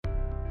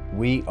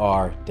We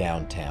are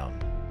downtown.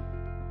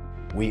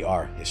 We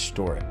are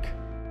historic.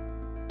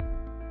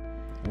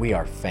 We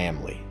are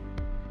family.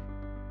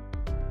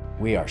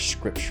 We are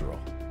scriptural.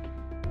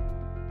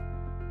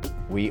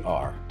 We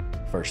are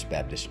First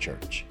Baptist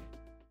Church.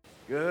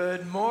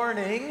 Good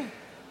morning.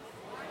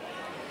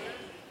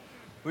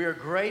 We are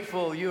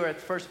grateful you are at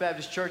the First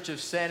Baptist Church of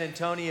San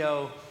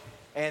Antonio,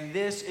 and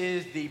this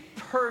is the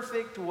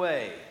perfect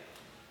way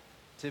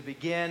to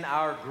begin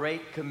our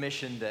Great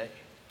Commission Day.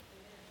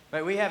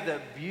 Right, we have the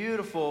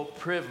beautiful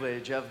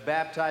privilege of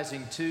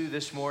baptizing two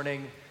this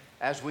morning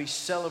as we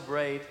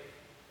celebrate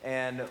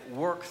and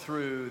work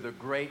through the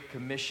Great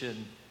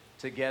Commission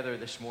together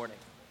this morning.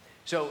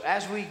 So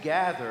as we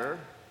gather,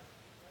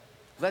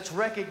 let's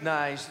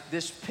recognize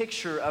this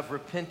picture of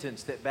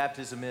repentance that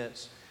baptism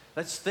is.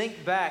 Let's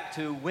think back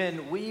to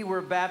when we were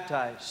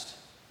baptized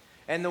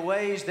and the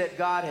ways that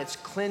God has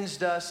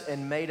cleansed us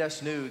and made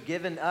us new,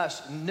 given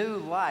us new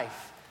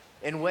life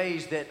in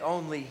ways that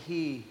only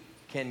He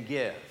can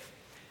give.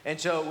 And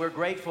so we're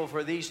grateful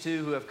for these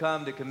two who have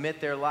come to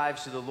commit their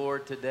lives to the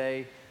Lord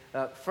today.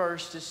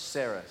 First is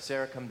Sarah.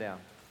 Sarah, come down.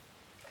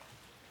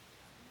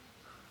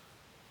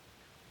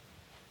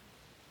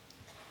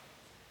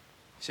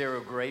 Sarah,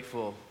 we're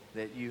grateful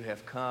that you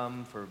have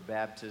come for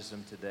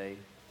baptism today.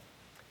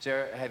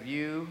 Sarah, have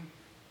you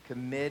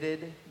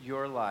committed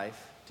your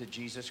life to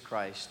Jesus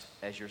Christ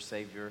as your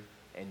Savior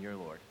and your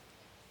Lord?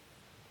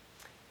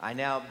 I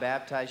now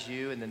baptize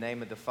you in the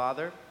name of the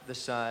Father, the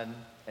Son,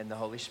 and the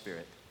Holy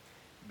Spirit,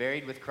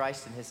 buried with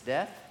Christ in His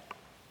death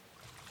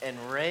and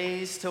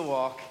raised to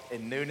walk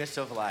in newness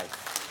of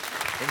life.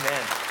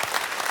 Amen.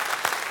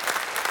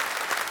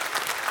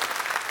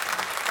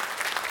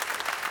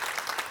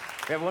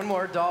 We have one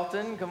more.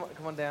 Dalton, come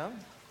on down.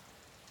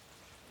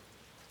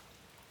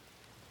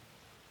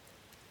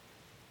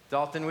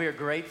 Dalton, we are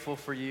grateful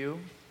for you.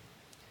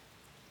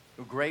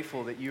 We're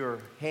grateful that you are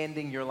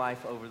handing your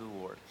life over to the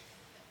Lord.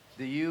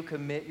 Do you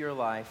commit your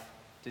life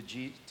to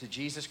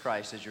Jesus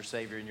Christ as your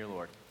Savior and your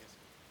Lord?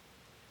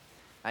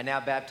 I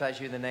now baptize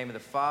you in the name of the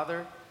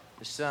Father,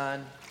 the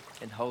Son,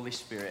 and Holy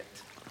Spirit.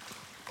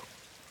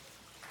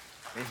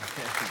 Amen.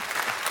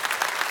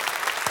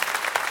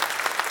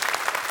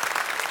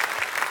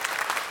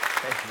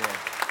 Amen.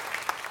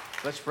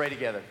 Let's pray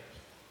together.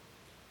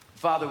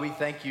 Father, we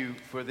thank you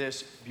for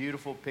this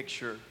beautiful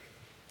picture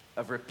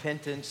of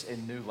repentance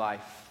and new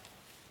life.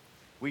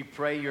 We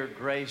pray your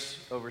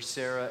grace over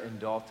Sarah and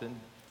Dalton.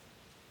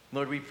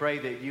 Lord, we pray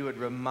that you would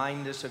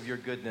remind us of your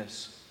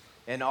goodness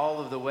and all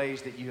of the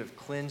ways that you have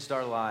cleansed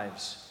our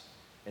lives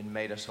and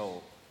made us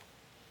whole.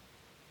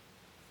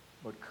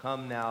 Lord,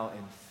 come now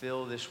and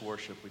fill this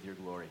worship with your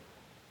glory.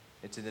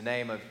 It's in the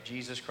name of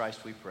Jesus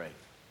Christ we pray.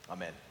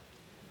 Amen.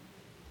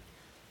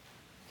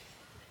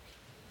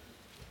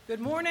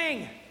 Good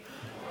morning.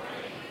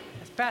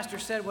 As Pastor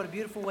said, what a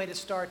beautiful way to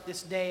start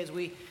this day as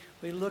we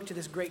look to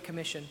this Great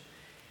Commission.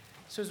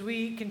 So as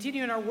we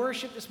continue in our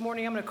worship this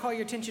morning, I'm going to call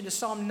your attention to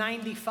Psalm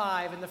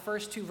 95 and the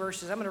first two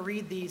verses. I'm going to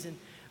read these and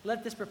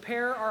let this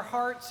prepare our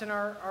hearts and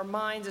our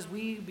minds as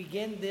we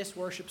begin this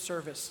worship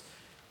service.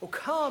 Oh,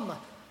 come,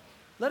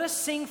 let us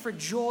sing for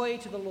joy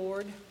to the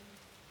Lord.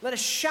 Let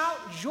us shout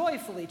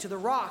joyfully to the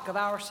rock of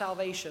our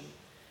salvation.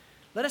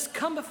 Let us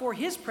come before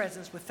His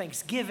presence with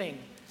thanksgiving.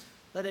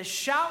 Let us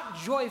shout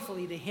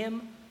joyfully to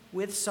Him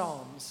with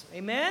psalms.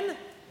 Amen? Amen?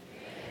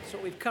 That's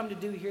what we've come to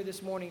do here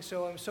this morning,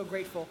 so I'm so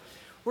grateful.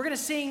 We're going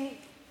to sing,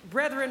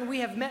 Brethren,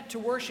 We Have Met to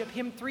Worship,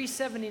 hymn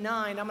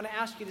 379. I'm going to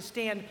ask you to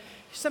stand.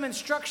 Some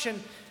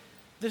instruction.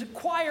 The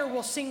choir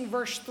will sing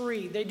verse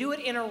 3. They do it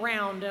in a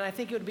round, and I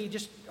think it would be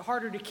just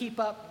harder to keep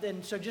up.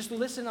 So just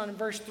listen on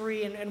verse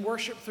 3 and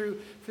worship through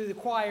the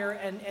choir,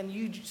 and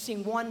you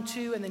sing 1,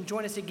 2, and then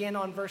join us again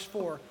on verse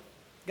 4.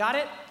 Got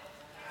it?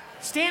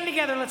 Stand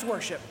together, let's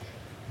worship.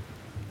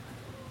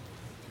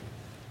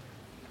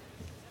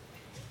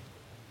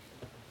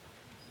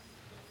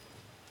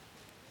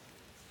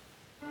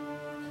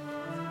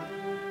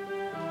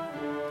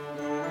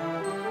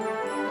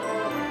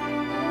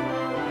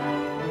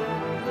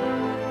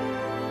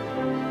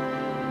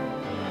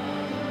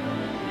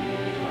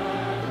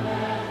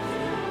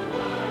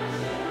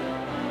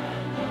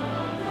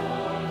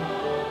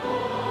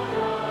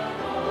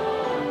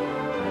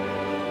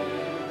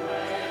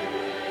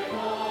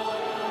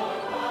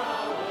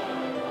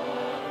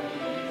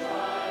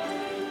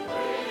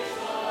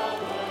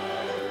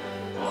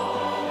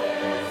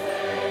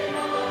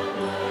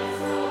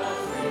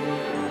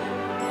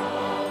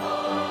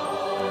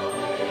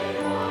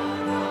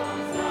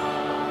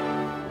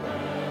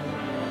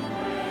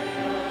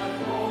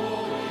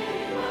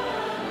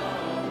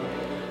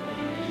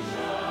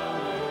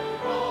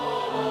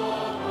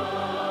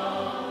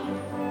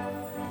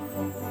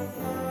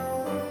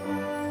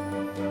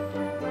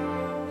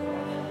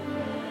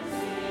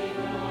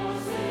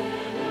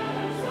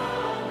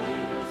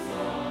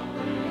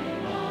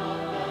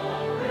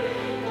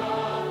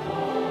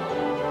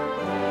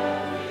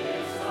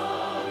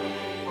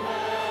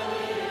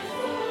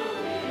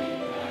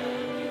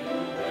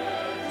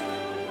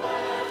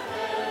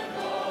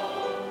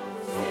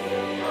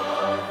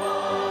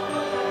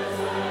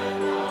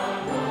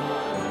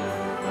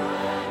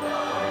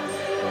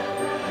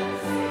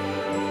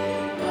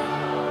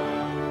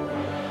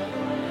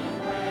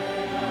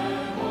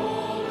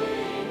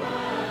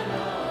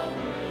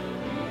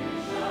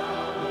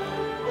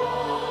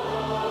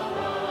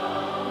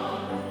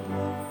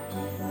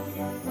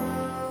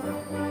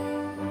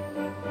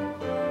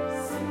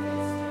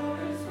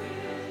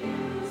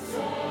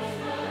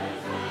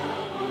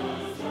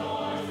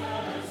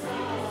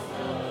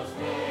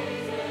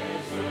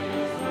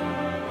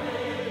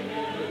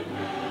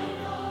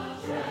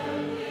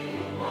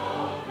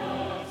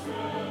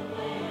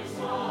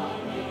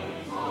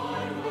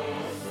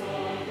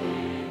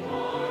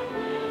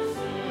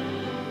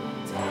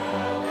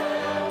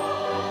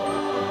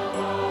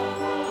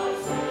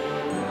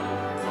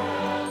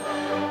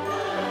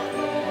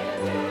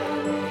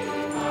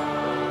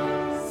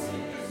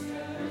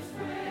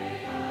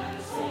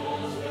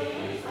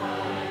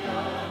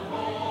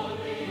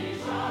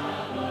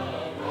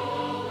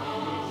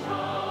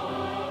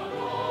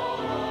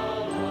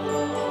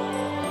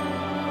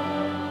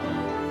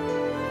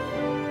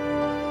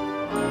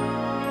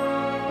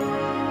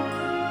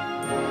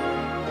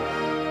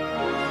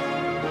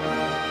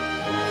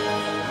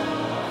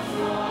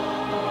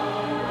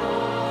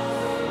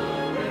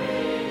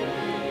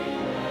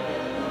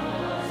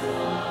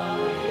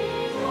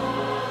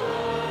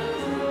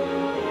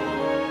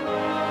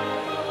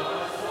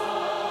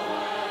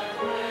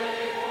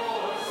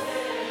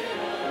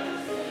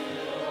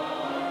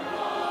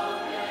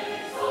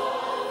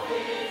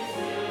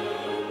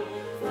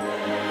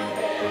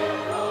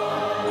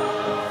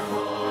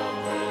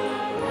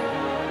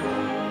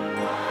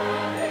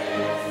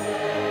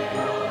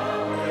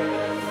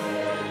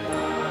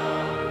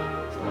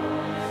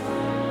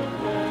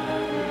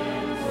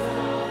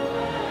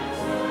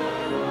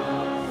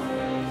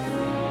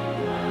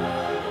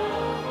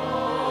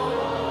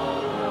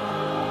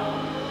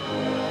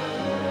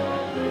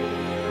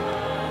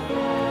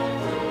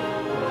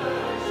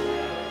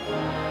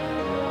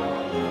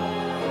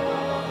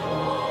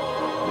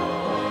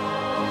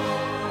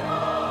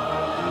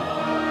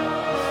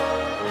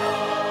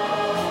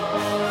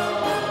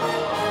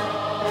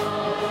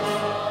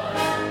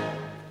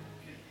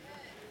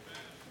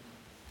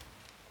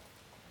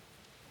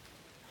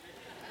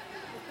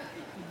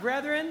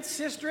 Brethren,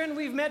 sisterin,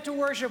 we've met to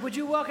worship. Would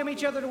you welcome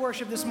each other to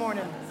worship this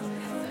morning?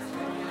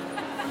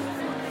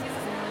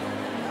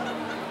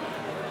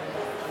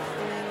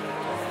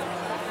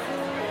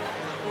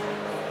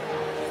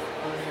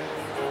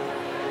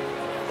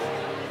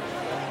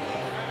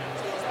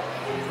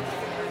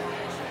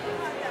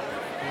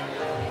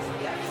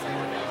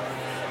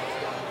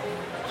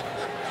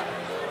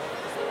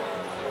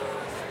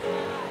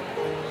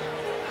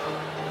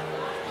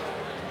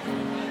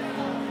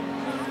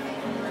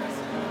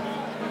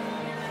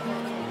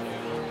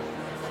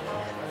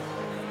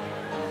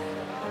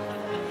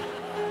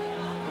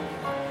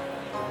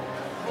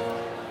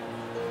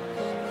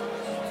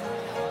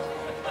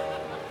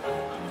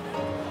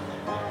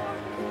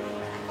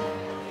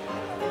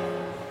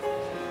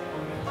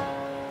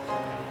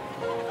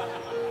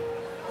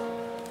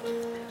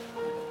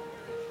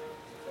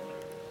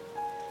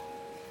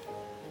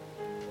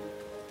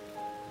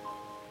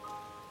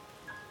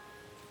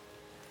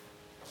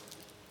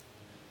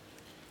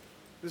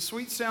 The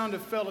sweet sound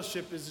of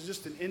fellowship is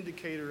just an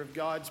indicator of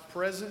God's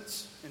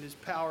presence and his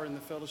power in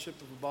the fellowship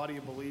of a body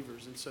of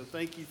believers. And so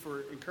thank you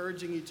for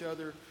encouraging each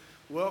other,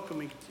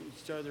 welcoming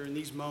each other in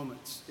these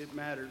moments. It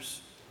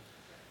matters.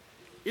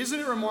 Isn't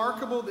it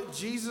remarkable that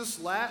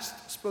Jesus'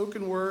 last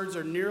spoken words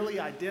are nearly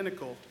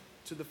identical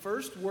to the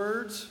first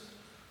words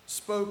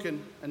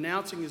spoken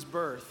announcing his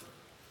birth?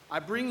 I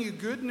bring you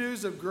good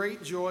news of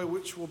great joy,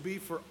 which will be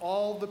for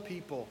all the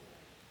people.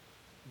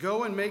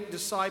 Go and make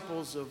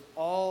disciples of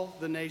all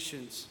the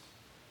nations.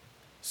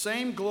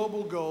 Same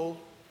global goal,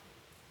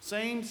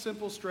 same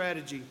simple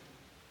strategy.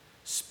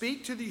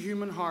 Speak to the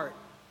human heart.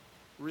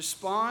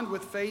 Respond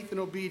with faith and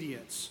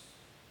obedience.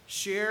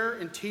 Share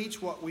and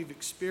teach what we've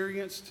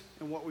experienced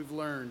and what we've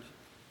learned.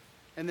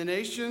 And the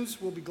nations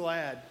will be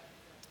glad,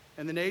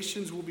 and the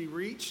nations will be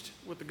reached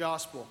with the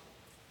gospel.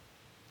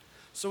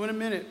 So in a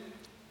minute,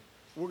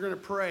 we're going to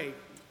pray.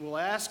 We'll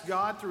ask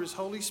God through his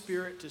Holy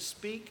Spirit to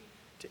speak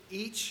to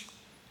each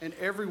and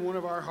every one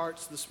of our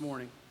hearts this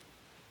morning.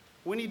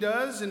 When he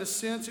does, in a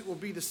sense, it will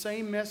be the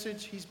same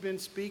message he's been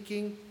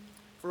speaking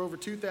for over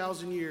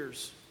 2,000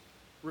 years.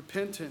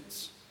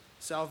 Repentance,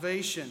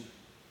 salvation,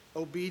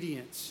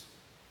 obedience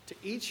to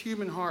each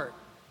human heart,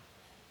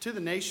 to the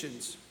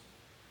nations.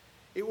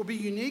 It will be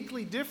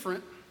uniquely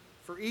different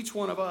for each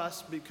one of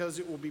us because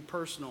it will be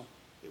personal.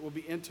 It will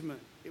be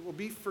intimate. It will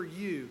be for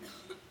you.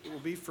 It will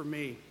be for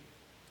me.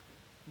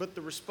 But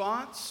the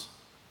response,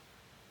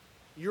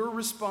 your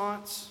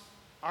response,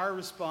 our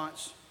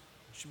response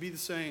should be the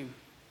same.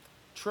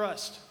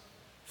 Trust,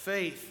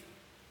 faith,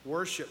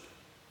 worship.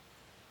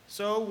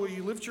 So will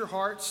you lift your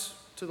hearts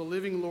to the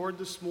living Lord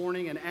this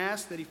morning and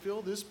ask that he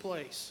fill this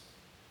place,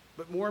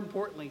 but more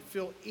importantly,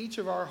 fill each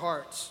of our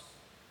hearts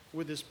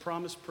with his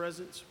promised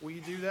presence? Will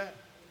you do that?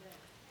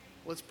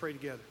 Let's pray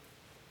together.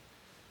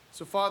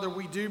 So Father,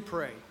 we do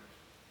pray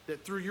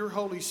that through your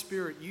Holy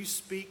Spirit, you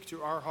speak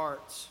to our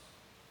hearts.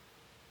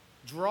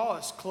 Draw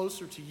us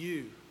closer to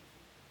you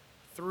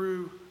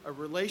through a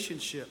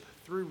relationship,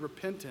 through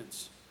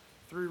repentance,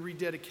 through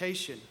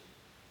rededication,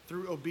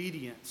 through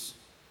obedience.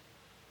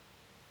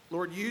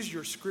 Lord, use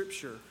your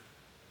scripture.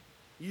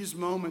 Use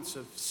moments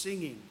of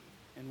singing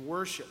and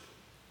worship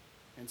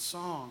and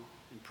song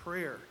and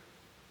prayer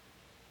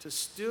to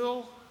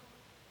still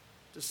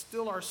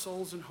our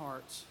souls and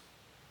hearts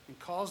and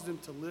cause them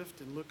to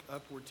lift and look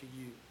upward to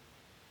you.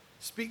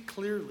 Speak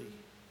clearly.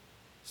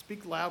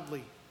 Speak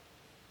loudly.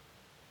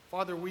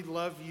 Father, we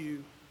love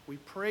you. We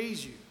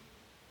praise you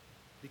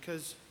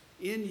because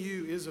in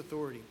you is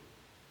authority.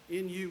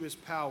 In you is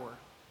power.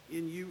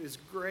 In you is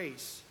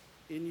grace.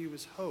 In you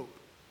is hope.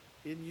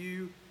 In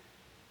you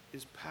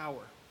is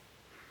power.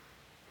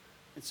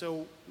 And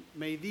so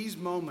may these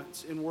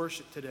moments in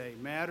worship today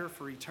matter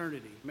for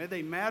eternity. May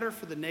they matter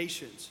for the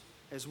nations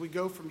as we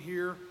go from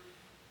here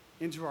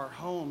into our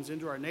homes,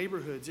 into our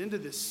neighborhoods, into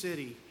this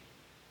city,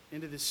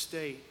 into this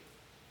state,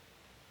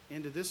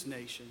 into this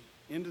nation,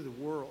 into the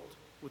world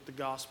with the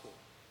gospel.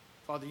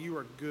 Father, you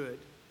are good,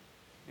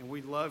 and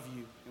we love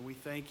you, and we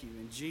thank you.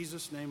 In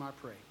Jesus' name I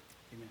pray.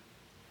 Amen.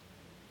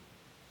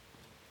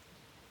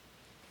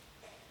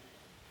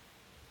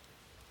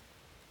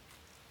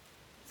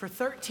 For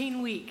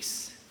 13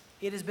 weeks,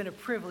 it has been a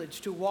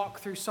privilege to walk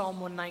through Psalm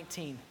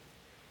 119.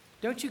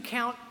 Don't you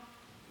count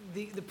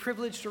the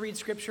privilege to read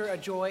Scripture a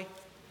joy?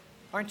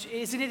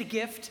 Isn't it a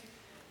gift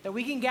that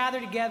we can gather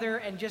together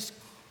and just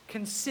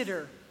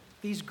consider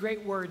these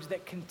great words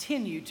that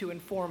continue to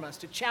inform us,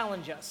 to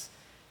challenge us,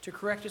 to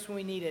correct us when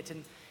we need it,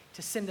 and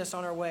to send us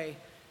on our way?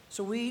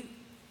 So we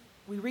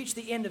reach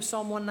the end of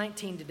Psalm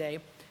 119 today.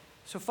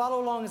 So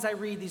follow along as I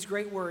read these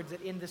great words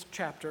that end this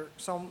chapter.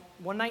 Psalm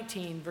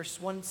 119,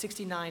 verses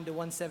 169 to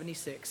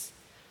 176.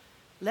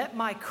 Let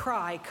my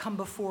cry come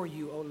before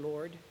you, O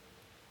Lord.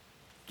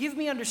 Give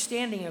me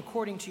understanding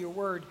according to your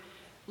word.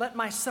 Let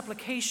my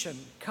supplication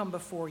come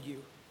before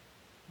you.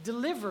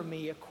 Deliver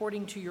me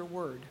according to your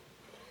word.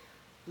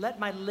 Let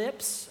my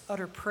lips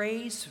utter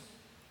praise,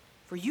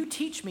 for you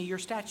teach me your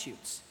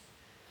statutes.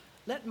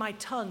 Let my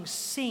tongue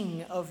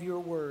sing of your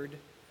word,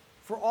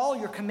 for all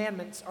your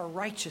commandments are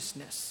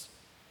righteousness.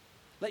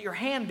 Let your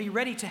hand be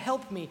ready to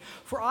help me,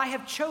 for I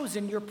have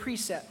chosen your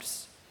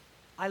precepts.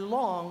 I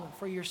long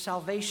for your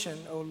salvation,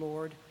 O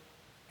Lord,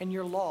 and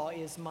your law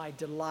is my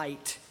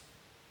delight.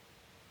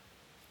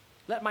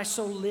 Let my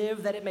soul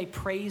live that it may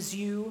praise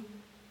you,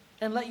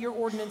 and let your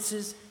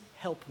ordinances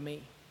help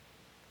me.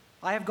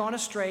 I have gone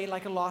astray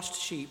like a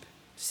lost sheep.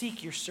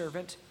 Seek your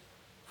servant,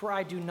 for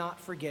I do not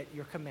forget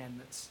your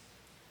commandments.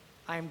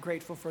 I am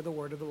grateful for the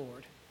word of the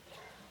Lord.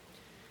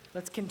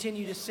 Let's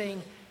continue to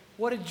sing.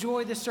 What a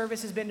joy this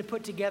service has been to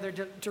put together,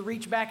 to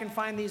reach back and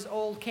find these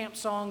old camp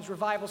songs,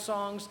 revival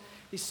songs,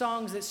 these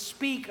songs that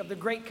speak of the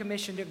Great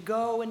Commission to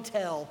go and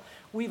tell.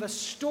 We've a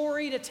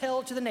story to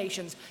tell to the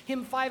nations.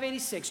 Hymn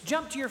 586.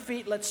 Jump to your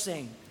feet, let's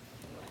sing.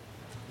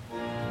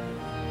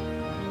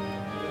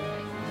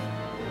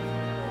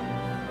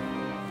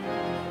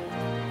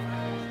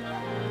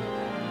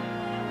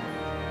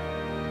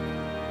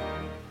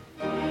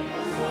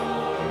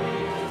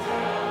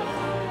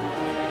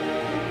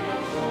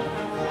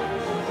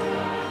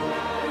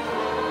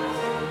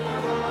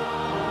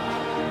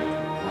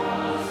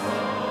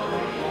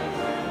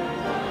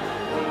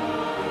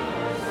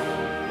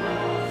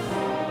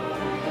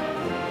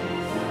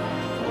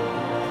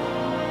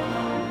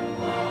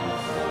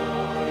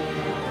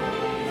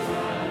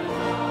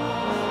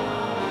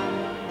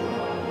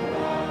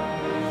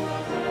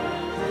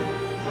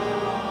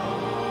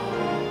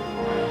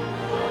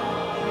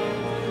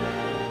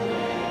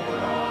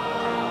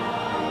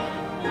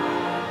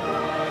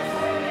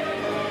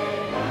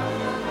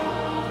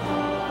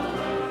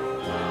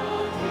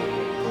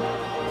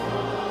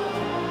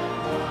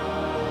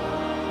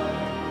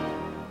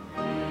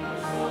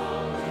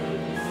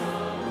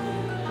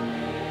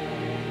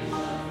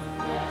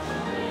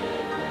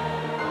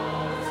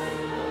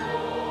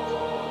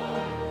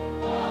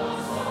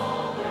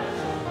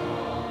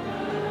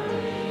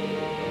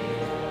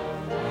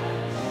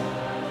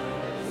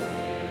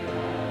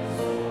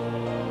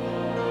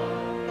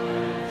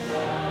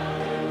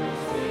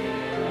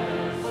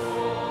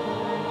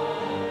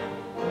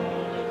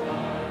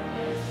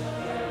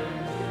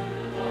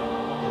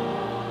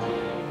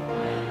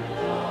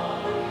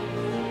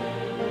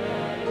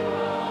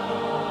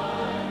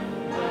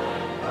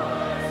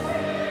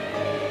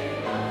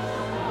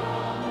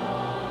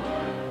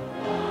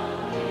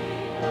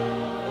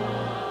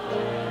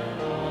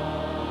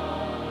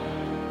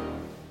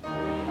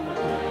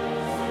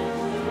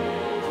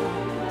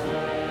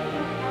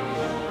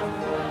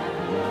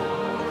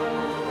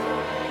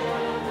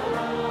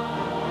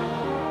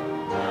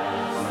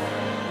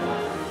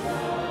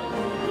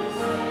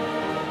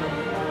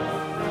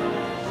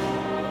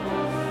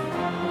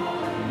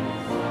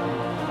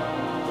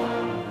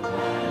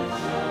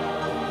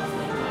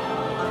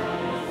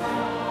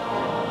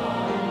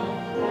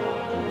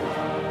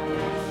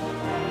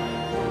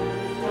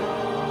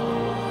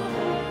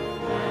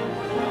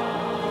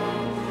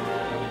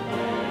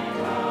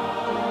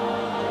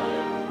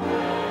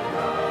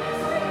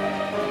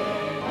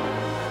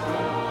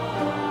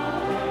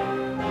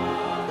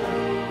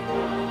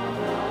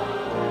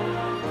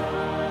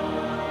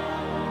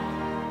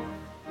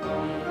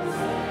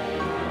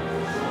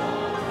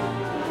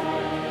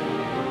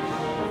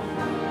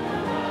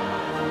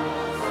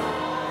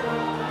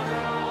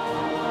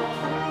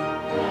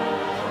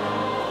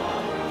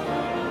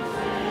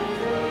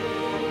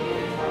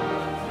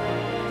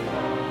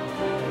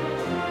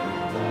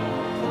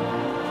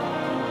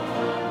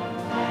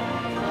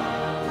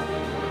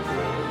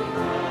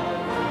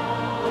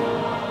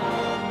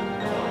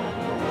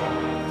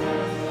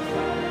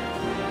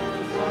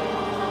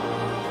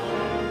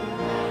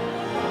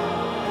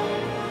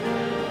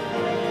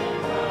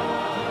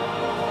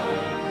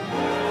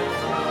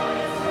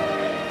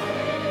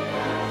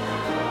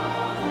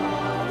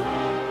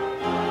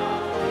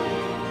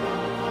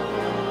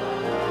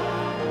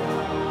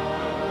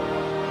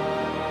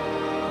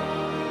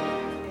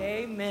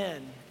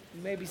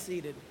 Be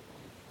seated.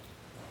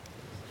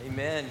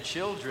 Amen.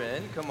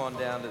 Children, come on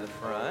down to the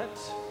front.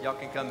 Y'all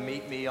can come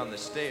meet me on the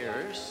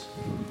stairs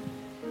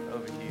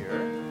over here.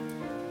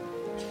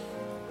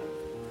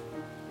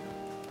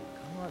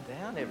 Come on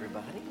down,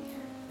 everybody.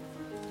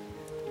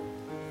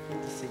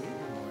 Good to see you.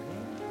 Good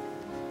morning.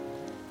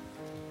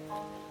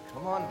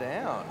 Come on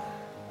down.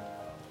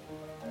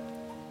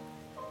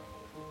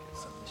 Got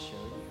something to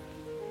show you.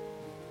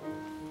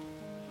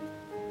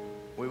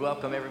 We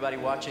welcome everybody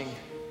watching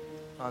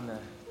on the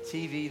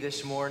TV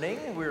this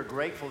morning. We're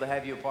grateful to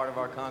have you a part of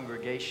our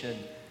congregation.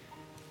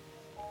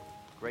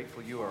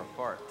 Grateful you are a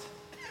part.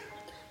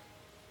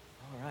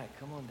 All right,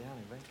 come on down,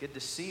 everybody. Good to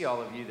see all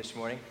of you this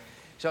morning.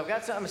 So I've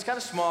got something, it's kind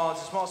of small.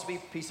 It's a small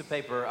piece of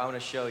paper I want to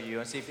show you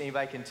and see if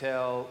anybody can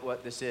tell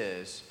what this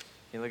is.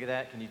 Can you look at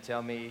that? Can you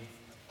tell me?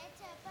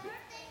 It's a birthday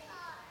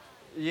card.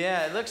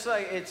 Yeah, it looks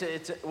like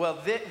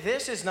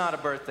this is not a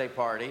birthday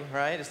party,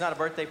 right? It's not a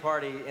birthday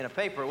party in a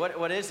paper.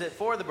 What is it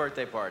for the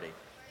birthday party?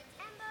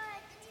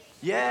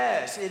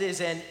 Yes, it is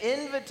an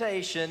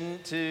invitation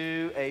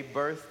to a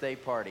birthday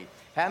party.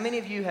 How many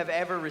of you have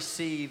ever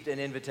received an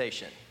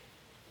invitation?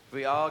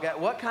 We all got,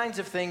 what kinds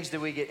of things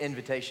do we get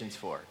invitations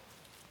for?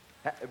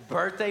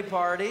 Birthday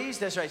parties,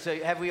 that's right. So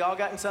have we all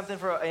gotten something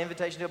for an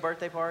invitation to a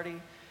birthday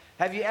party?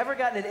 Have you ever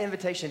gotten an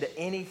invitation to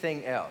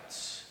anything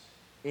else?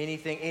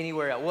 Anything,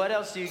 anywhere else? What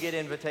else do you get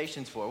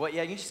invitations for? What?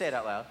 Yeah, you say it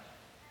out loud.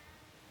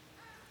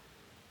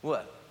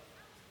 What?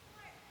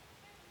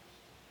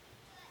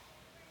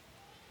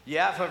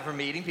 Yeah, for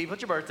meeting people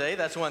at your birthday.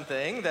 That's one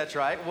thing. That's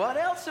right. What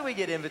else do we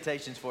get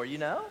invitations for? You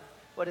know?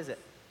 What is it?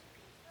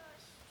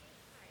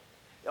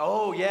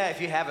 Oh, yeah,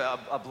 if you have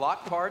a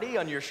block party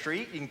on your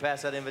street, you can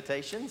pass out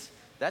invitations.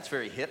 That's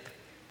very hip.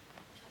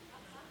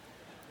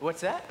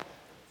 What's that?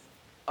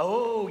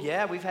 Oh,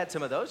 yeah, we've had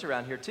some of those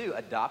around here too.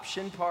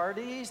 Adoption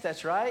parties,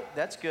 that's right.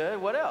 That's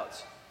good. What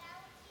else?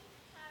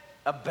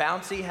 A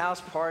bouncy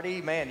house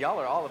party. Man, y'all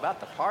are all about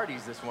the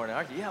parties this morning,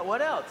 aren't you? Yeah,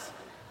 what else?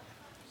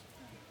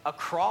 A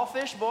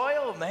crawfish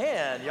boil?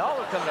 Man, y'all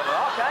are coming up with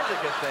all kinds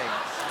of good things.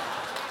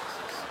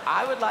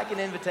 I would like an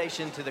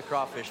invitation to the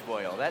crawfish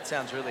boil. That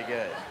sounds really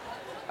good.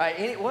 All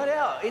right, what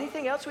else?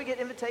 Anything else we get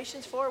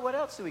invitations for? What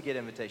else do we get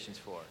invitations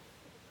for?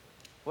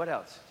 What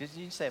else?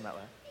 You say them out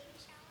loud.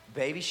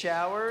 Baby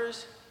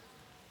showers.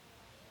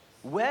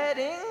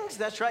 Weddings.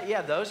 That's right.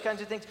 Yeah, those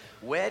kinds of things.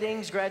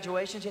 Weddings,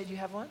 graduations. Yeah, do you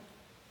have one?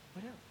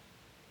 What else?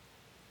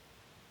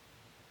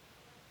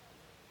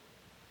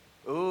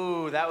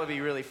 Ooh, that would be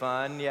really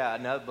fun. Yeah,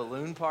 another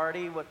balloon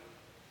party. What?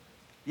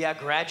 Yeah,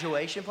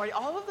 graduation party.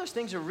 All of those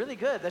things are really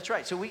good. That's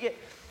right. So we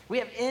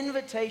have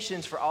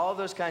invitations for all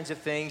those kinds of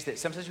things that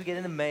sometimes we get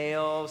in the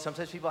mail,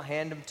 sometimes people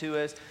hand them to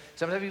us,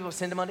 sometimes people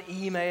send them on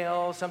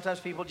email, sometimes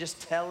people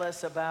just tell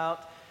us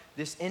about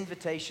this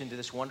invitation to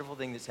this wonderful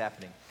thing that's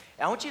happening.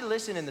 And I want you to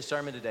listen in the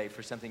sermon today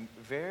for something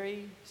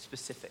very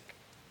specific,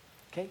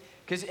 okay?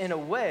 Because in a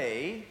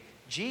way,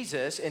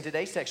 Jesus, in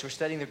today's text, we're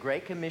studying the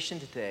Great Commission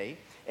today,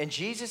 and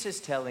Jesus is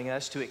telling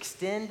us to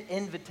extend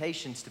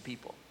invitations to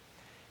people,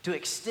 to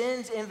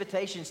extend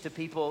invitations to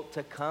people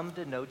to come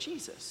to know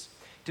Jesus,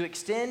 to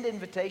extend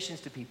invitations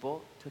to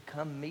people to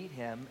come meet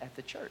him at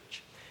the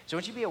church. So I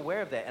want you to be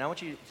aware of that, and I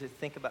want you to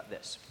think about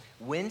this.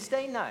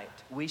 Wednesday night,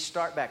 we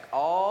start back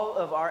all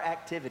of our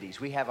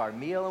activities. We have our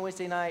meal on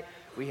Wednesday night.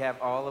 We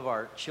have all of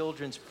our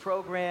children's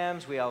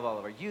programs. We have all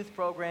of our youth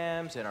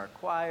programs and our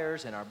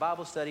choirs and our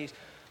Bible studies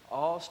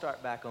all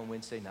start back on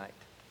Wednesday night.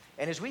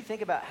 And as we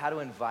think about how to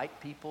invite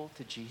people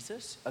to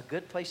Jesus, a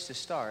good place to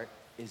start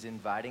is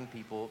inviting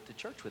people to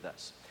church with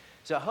us.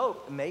 So I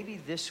hope maybe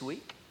this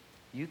week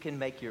you can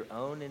make your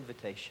own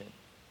invitation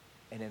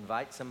and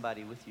invite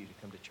somebody with you to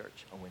come to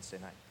church on Wednesday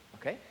night,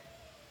 okay?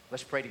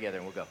 Let's pray together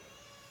and we'll go.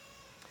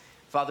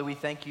 Father, we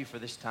thank you for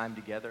this time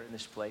together in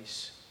this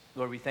place.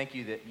 Lord, we thank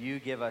you that you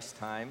give us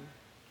time.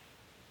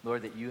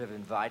 Lord, that you have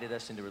invited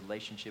us into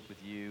relationship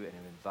with you and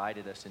have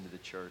invited us into the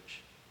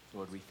church.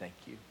 Lord, we thank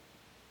you.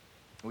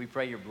 We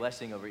pray your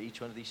blessing over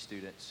each one of these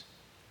students.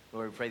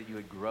 Lord, we pray that you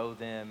would grow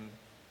them,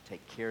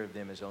 take care of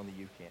them as only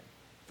you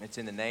can. It's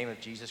in the name of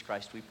Jesus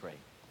Christ we pray.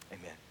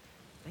 Amen.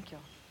 Thank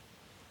y'all.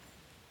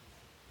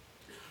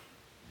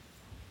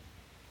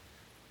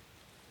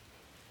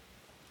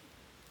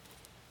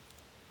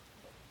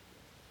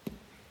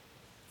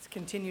 Let's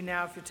continue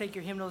now. If you'll take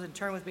your hymnals and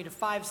turn with me to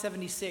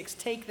 576.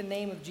 Take the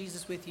name of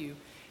Jesus with you.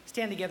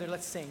 Stand together.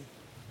 Let's sing.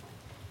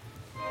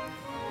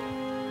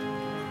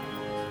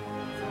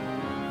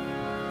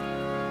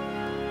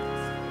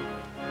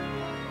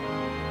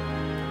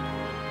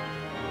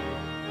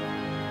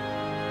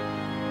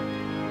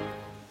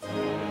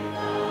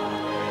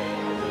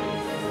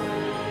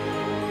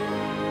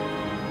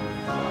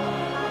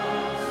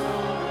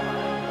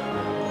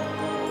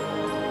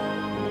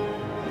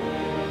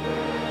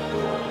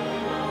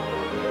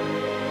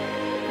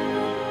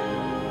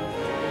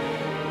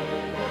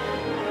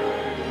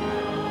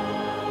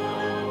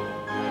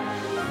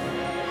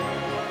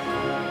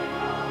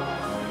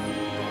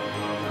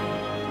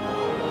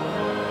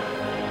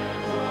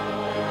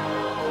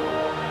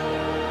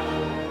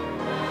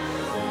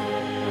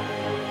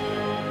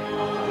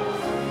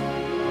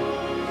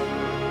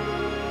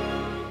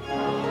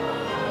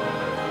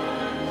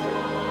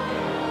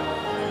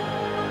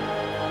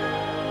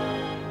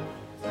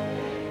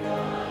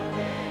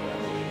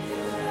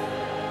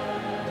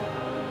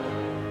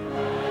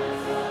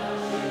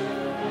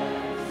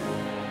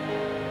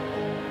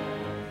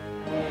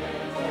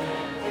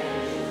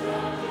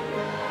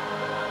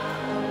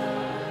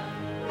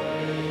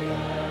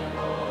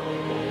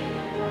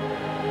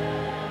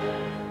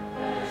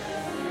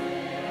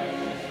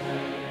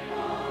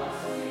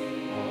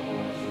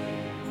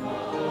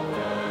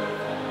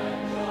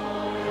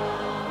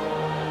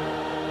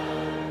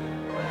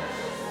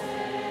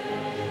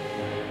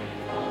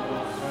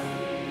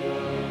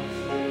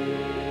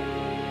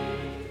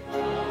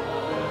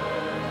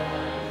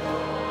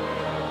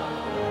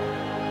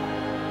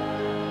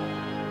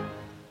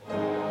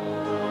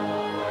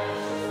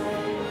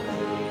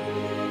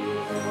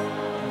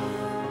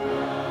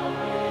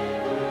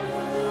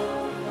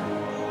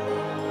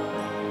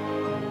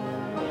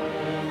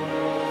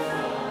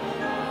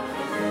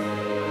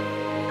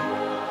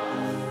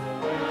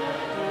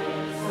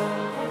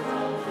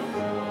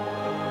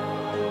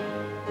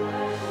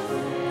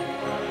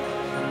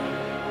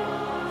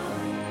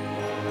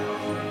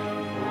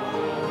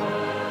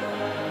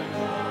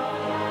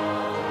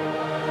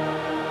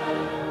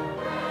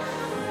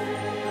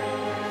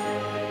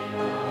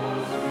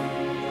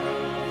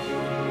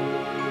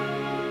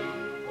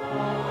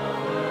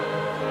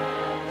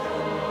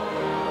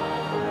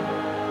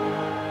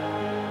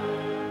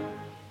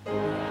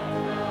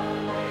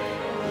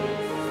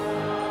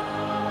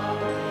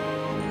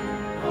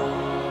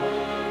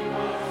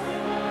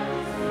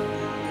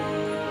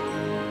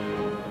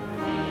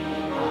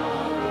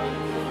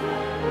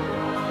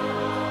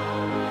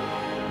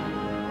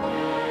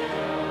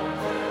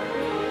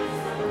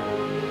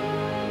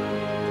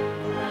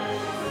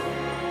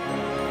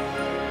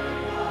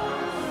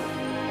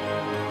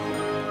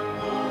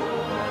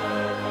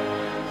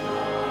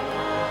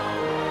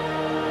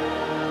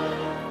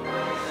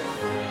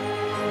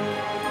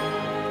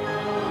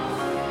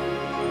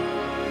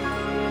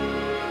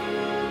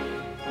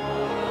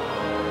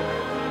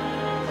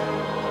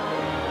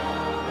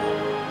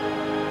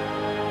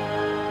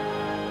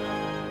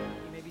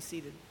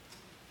 seated.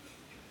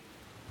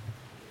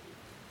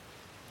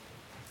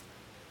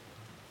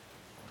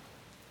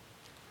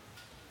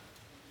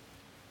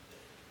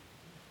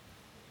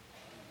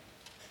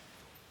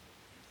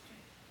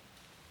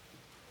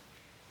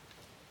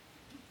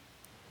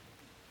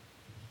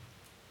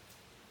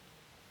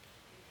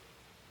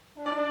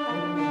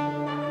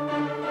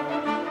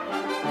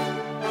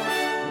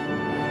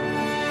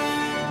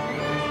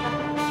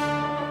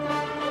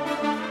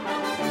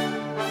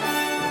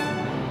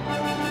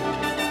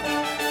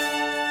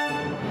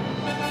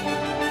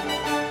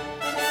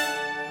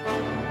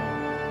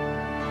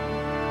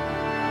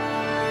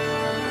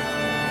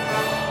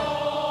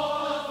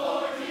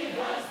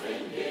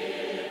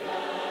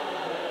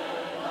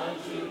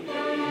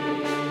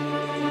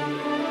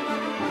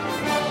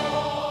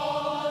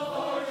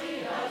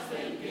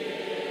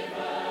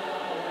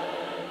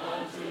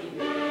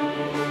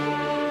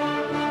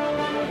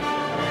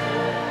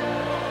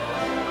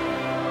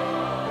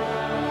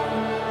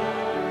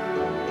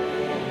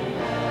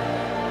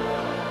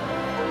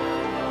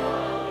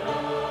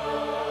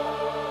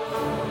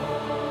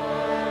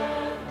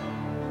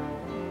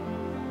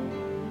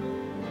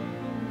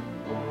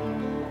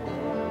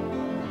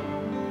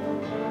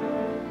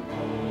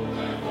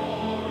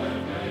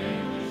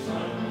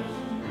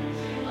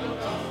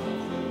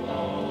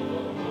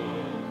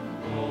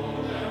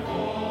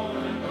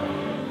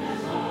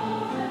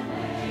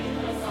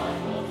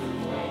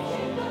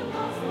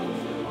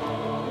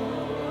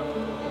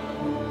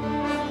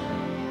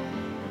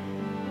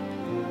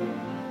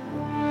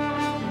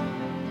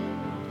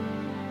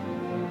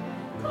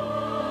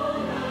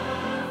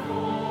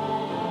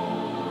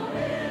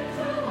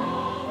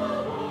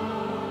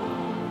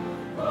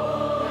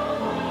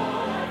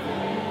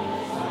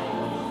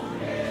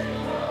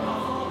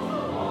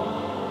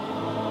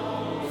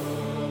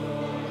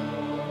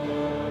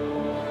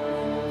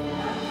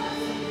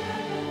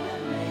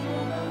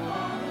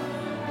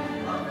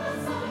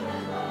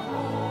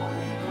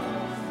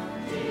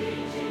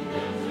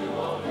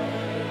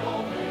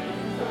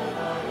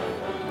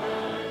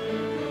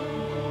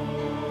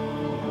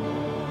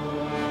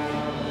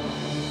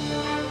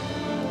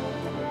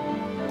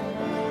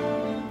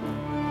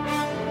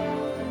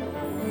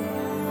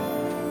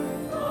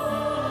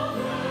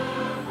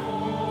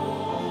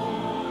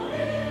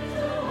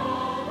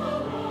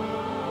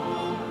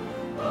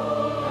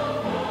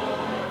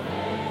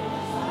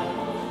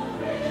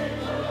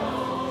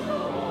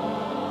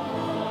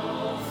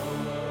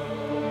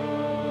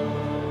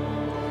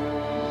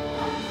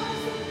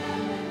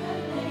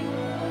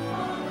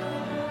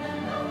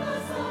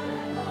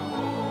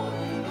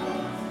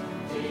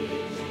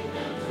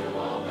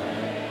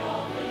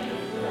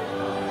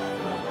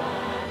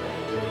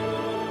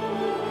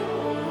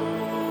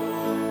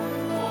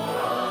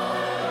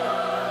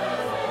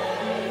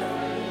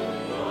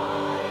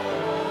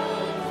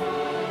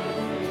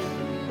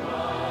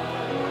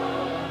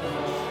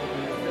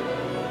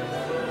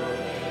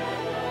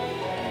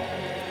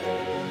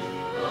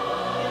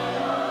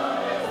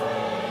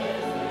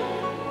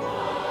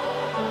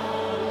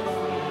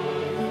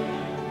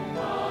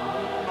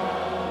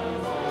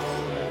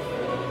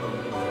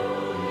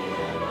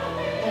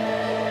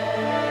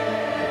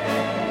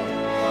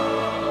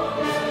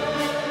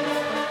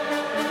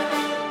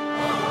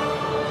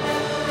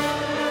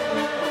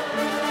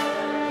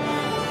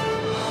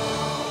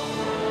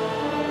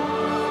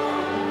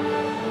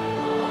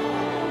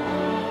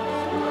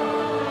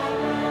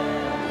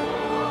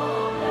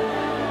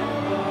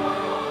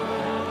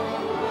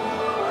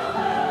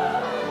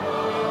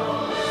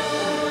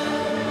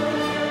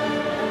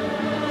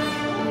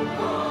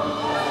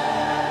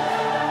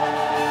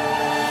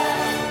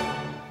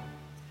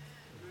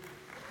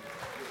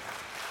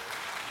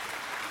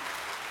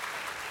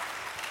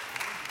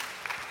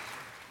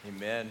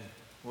 Amen.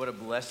 What a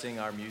blessing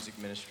our music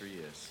ministry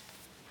is.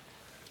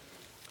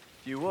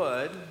 If you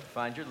would,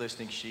 find your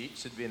listening sheet. It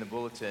should be in the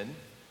bulletin.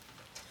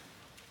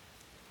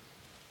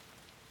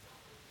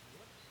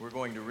 We're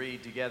going to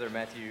read together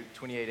Matthew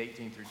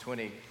 28:18 through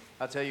 20.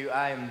 I'll tell you,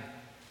 I am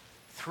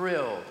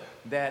thrilled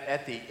that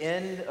at the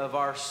end of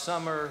our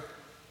summer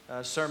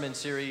sermon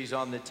series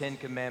on the Ten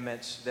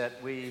Commandments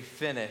that we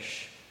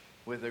finish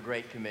with the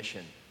Great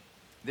Commission.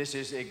 This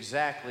is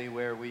exactly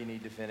where we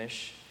need to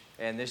finish,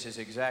 and this is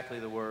exactly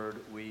the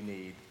word we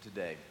need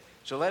today.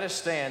 So let us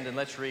stand and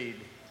let's read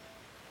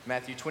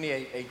Matthew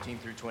 28:18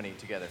 through 20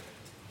 together.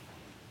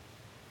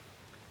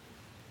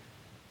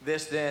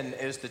 This then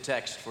is the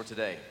text for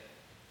today.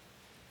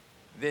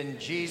 Then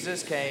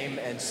Jesus came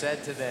and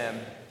said to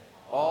them,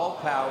 "All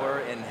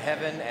power in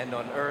heaven and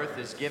on earth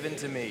is given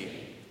to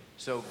me.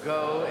 So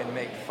go and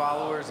make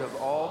followers of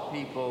all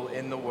people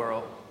in the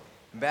world.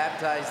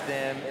 Baptize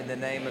them in the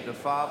name of the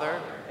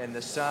Father and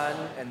the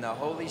Son and the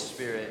Holy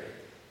Spirit.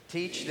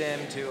 Teach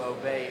them to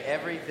obey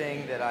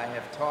everything that I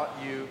have taught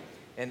you,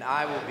 and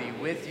I will be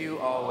with you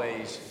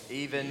always,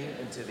 even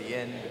unto the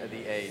end of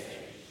the age."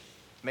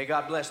 May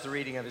God bless the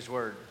reading of his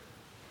word.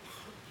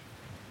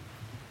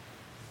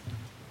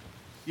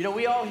 You know,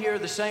 we all hear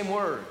the same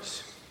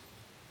words.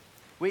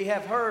 We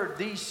have heard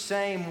these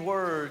same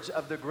words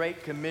of the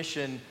Great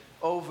Commission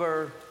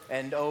over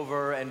and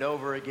over and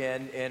over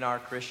again in our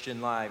Christian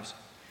lives.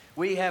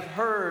 We have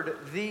heard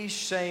these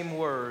same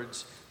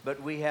words,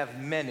 but we have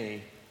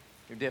many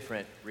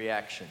different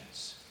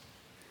reactions.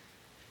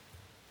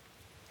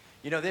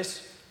 You know,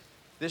 this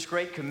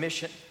Great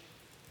Commission,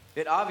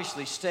 it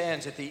obviously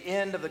stands at the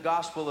end of the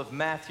Gospel of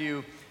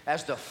Matthew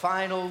as the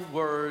final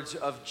words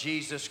of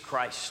Jesus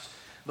Christ.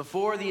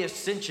 Before the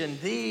ascension,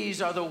 these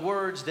are the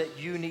words that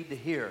you need to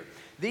hear.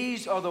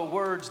 These are the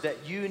words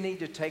that you need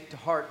to take to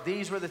heart.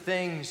 These were the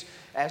things,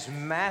 as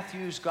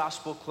Matthew's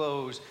Gospel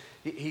closed,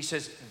 he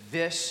says,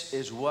 this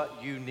is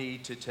what you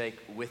need to take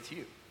with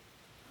you.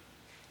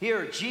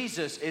 Here,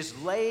 Jesus is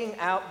laying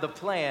out the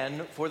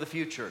plan for the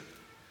future.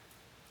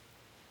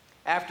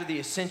 After the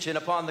ascension,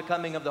 upon the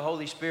coming of the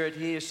Holy Spirit,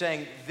 he is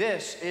saying,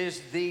 this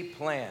is the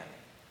plan.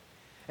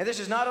 And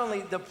this is not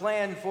only the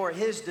plan for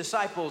his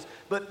disciples,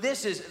 but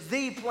this is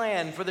the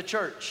plan for the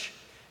church.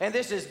 And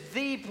this is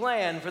the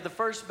plan for the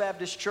First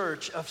Baptist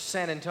Church of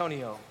San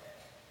Antonio.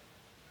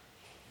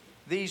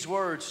 These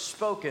words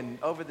spoken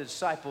over the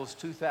disciples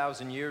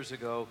 2,000 years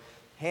ago,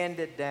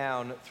 handed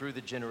down through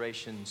the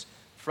generations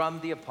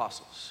from the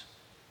apostles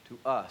to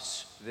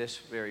us this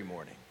very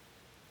morning.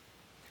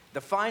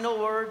 The final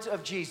words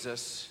of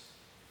Jesus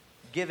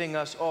giving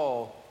us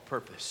all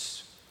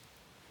purpose,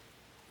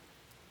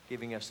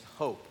 giving us the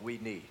hope we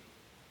need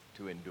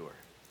to endure.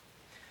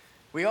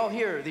 We all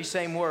hear these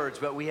same words,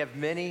 but we have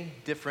many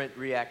different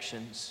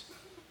reactions.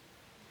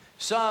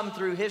 Some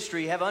through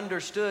history have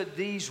understood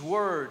these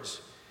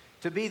words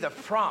to be the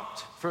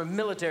prompt for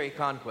military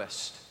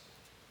conquest.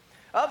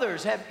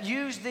 Others have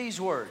used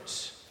these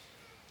words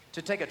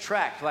to take a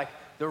tract like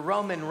the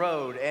Roman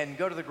road and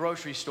go to the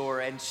grocery store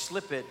and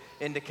slip it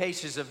into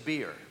cases of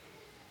beer.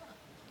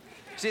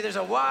 See, there's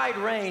a wide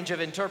range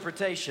of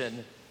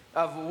interpretation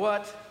of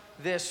what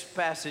this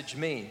passage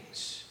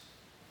means.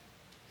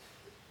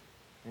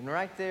 And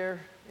right there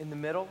in the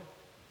middle,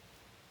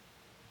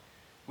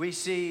 we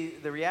see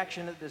the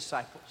reaction of the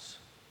disciples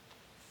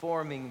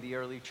forming the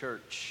early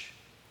church,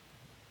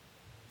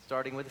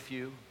 starting with a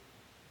few,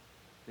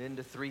 then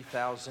to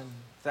 3,000,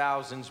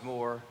 thousands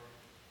more,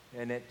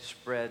 and it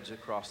spreads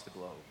across the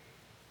globe.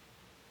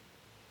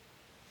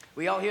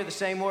 We all hear the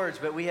same words,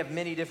 but we have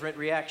many different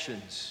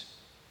reactions.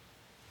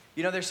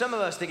 You know, there's some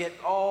of us that get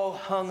all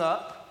hung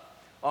up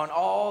on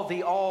all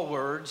the all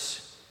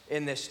words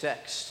in this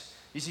text.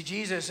 You see,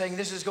 Jesus is saying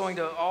this is going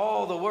to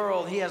all the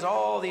world. He has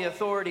all the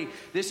authority.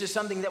 This is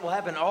something that will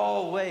happen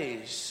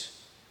always.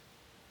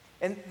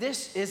 And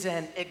this is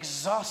an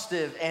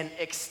exhaustive and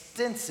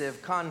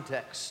extensive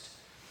context.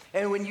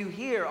 And when you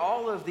hear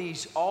all of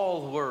these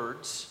all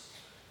words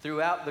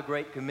throughout the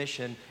Great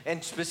Commission,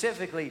 and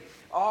specifically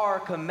our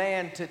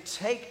command to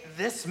take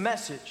this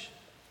message,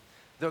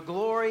 the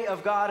glory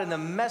of God and the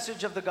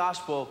message of the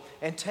gospel,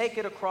 and take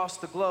it across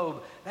the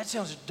globe, that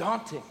sounds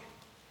daunting.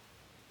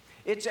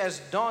 It's as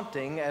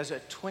daunting as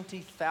a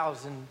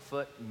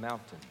 20,000-foot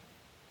mountain,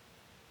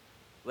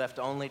 left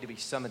only to be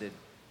summited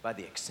by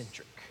the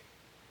eccentric.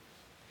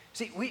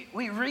 See,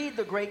 we read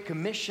the Great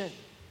Commission,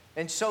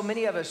 and so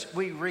many of us,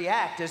 we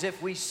react as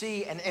if we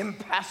see an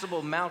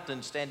impassable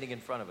mountain standing in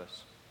front of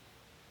us.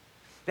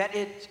 That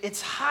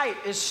its height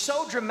is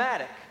so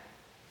dramatic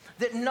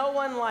that no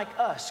one like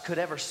us could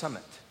ever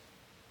summit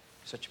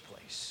such a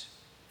place.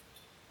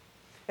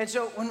 And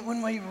so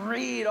when we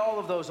read all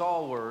of those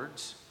all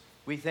words,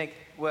 we think,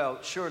 well,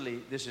 surely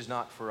this is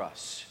not for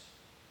us.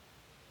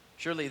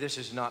 Surely this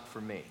is not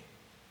for me.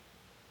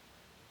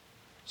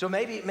 So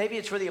maybe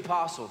it's for the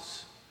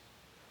apostles.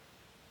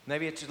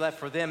 Maybe it's left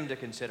for them to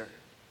consider.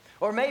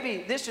 Or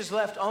maybe this is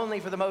left only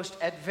for the most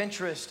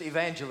adventurous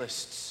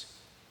evangelists.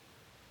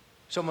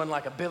 Someone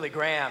like a Billy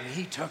Graham,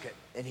 he took it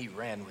and he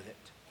ran with it.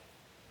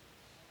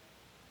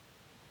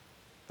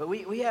 But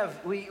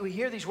we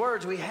hear these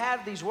words, we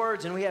have these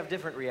words, and we have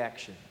different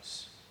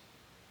reactions.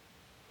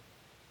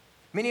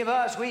 Many of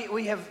us,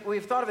 we have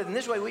thought of it in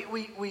this way.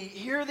 We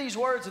hear these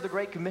words of the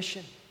Great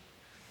Commission.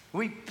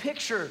 We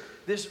picture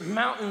this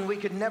mountain we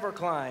could never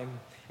climb,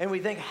 and we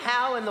think,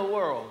 how in the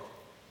world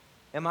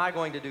am I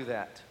going to do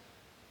that?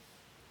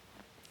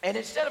 And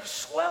instead of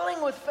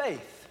swelling with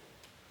faith,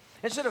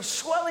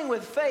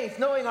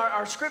 knowing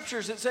our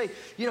scriptures that say,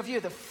 you know, if you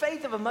have the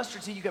faith of a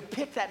mustard seed, you can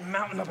pick that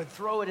mountain up and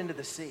throw it into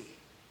the sea.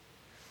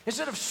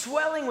 Instead of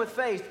swelling with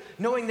faith,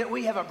 knowing that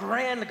we have a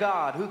grand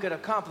God who could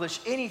accomplish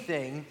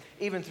anything,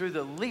 even through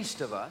the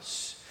least of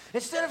us,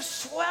 instead of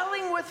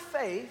swelling with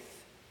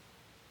faith,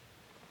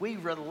 we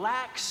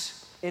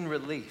relax in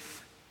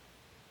relief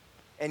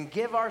and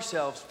give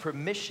ourselves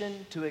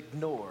permission to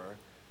ignore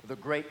the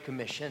Great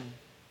Commission,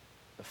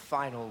 the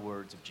final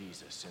words of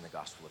Jesus in the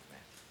Gospel of Matthew.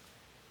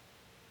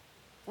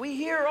 We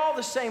hear all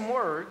the same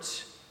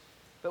words,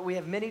 but we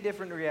have many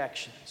different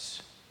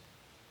reactions.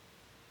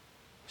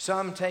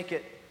 Some take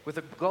it with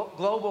a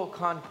global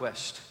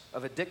conquest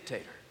of a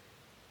dictator.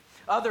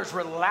 Others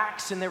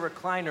relax in their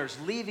recliners,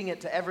 leaving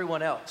it to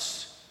everyone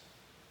else.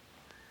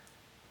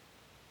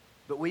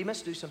 But we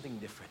must do something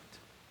different.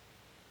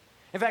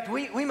 In fact,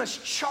 we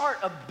must chart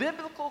a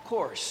biblical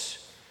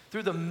course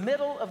through the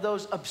middle of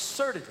those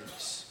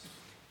absurdities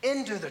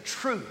into the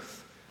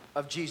truth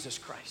of Jesus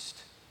Christ.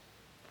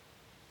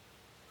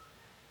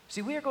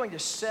 See, we are going to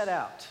set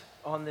out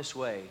on this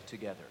way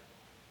together,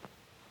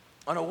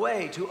 on a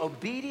way to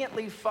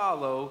obediently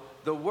follow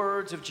the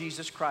words of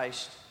Jesus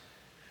Christ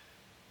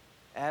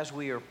as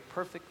we are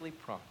perfectly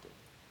prompted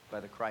by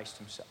the Christ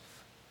himself.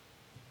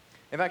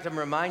 In fact, I'm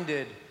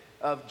reminded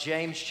of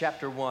James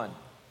chapter 1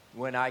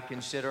 when I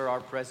consider our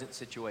present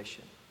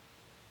situation.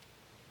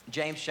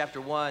 James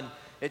chapter 1,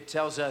 it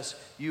tells us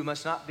you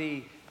must not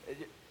be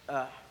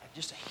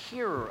just a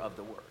hearer of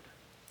the word.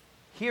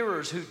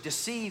 Hearers who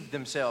deceive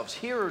themselves,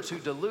 hearers who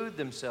delude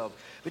themselves,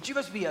 but you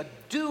must be a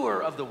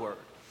doer of the word.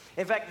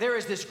 In fact, there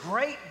is this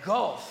great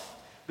gulf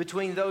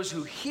between those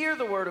who hear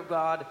the word of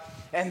God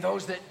and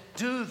those that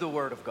do the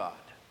word of God.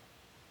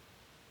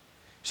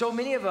 So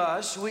many of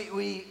us,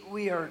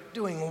 we are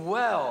doing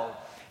well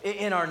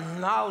in our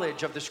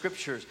knowledge of the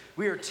scriptures.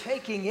 We are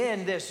taking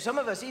in this, some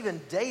of us even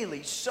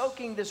daily,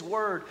 soaking this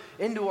word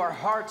into our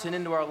hearts and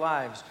into our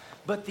lives.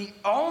 But the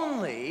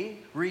only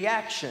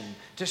reaction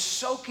to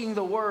soaking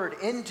the word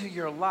into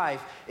your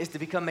life is to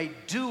become a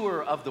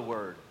doer of the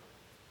word.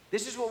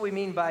 This is what we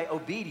mean by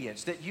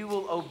obedience, that you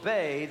will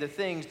obey the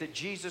things that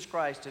Jesus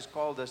Christ has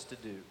called us to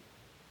do.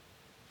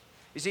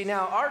 You see,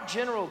 now our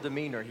general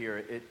demeanor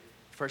here at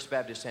First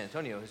Baptist San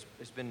Antonio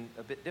has been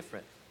a bit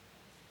different,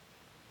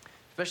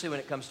 especially when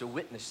it comes to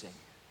witnessing.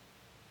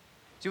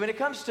 See, when it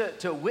comes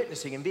to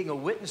witnessing and being a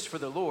witness for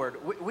the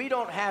Lord, we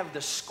don't have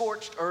the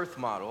scorched earth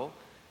model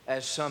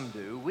as some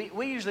do.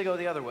 We usually go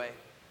the other way.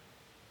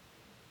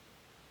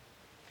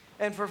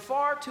 And for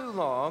far too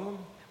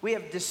long, we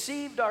have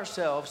deceived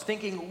ourselves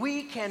thinking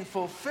we can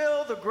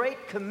fulfill the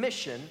Great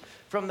Commission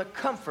from the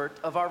comfort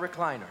of our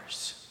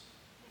recliners.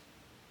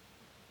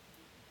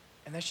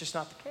 And that's just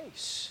not the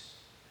case.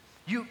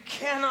 You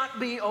cannot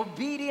be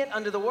obedient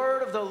unto the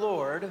word of the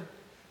Lord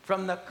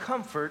from the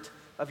comfort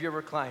of your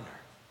recliner.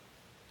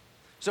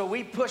 So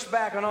we push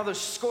back on all those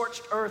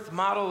scorched earth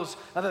models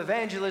of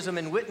evangelism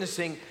and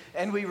witnessing,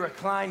 and we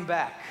recline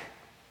back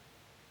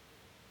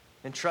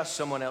and trust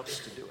someone else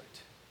to do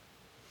it.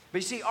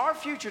 But you see, our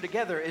future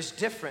together is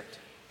different.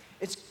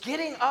 It's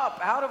getting up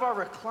out of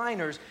our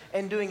recliners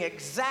and doing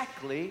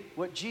exactly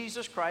what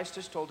Jesus Christ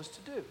has told us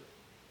to do.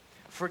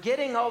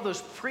 Forgetting all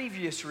those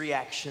previous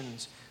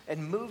reactions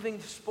and moving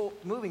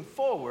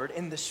forward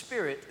in the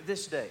Spirit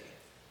this day.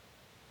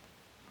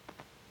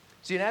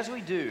 See, and as we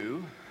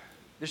do,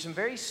 there's some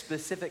very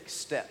specific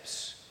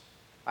steps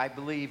I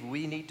believe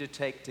we need to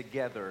take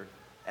together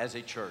as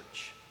a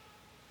church.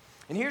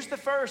 And here's the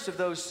first of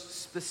those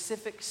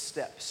specific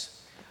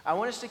steps. I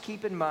want us to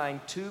keep in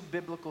mind two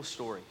biblical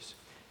stories.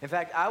 In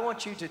fact, I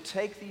want you to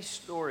take these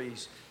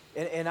stories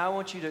and I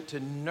want you to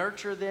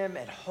nurture them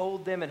and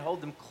hold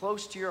them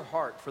close to your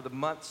heart for the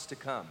months to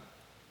come.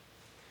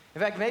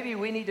 In fact, maybe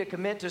we need to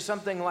commit to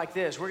something like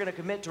this. We're going to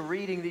commit to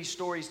reading these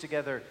stories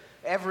together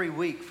every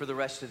week for the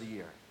rest of the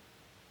year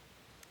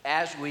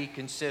as we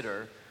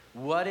consider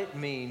what it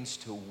means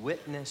to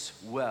witness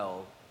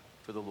well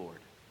for the Lord.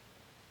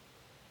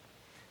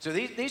 So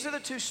these are the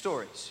two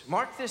stories.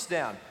 Mark this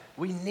down.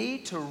 We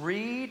need to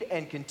read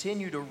and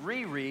continue to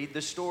reread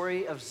the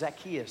story of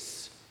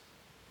Zacchaeus,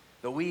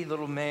 the wee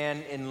little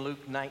man in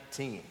Luke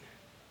 19.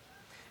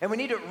 And we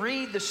need to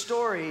read the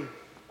story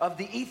of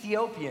the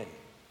Ethiopian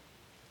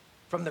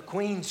from the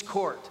Queen's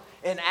Court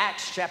in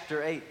Acts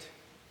chapter 8.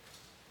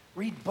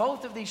 Read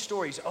both of these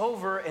stories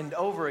over and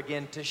over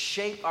again to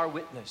shape our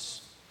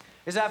witness.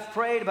 As I've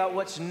prayed about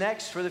what's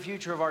next for the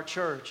future of our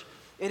church,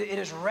 it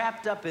is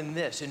wrapped up in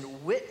this,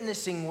 in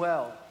witnessing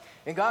well.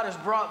 And God has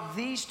brought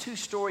these two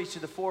stories to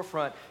the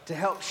forefront to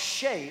help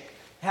shape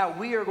how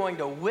we are going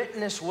to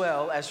witness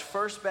well as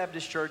First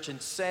Baptist Church in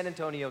San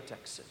Antonio,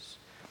 Texas.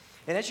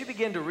 And as you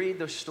begin to read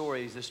those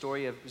stories, the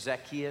story of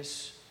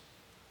Zacchaeus,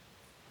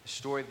 the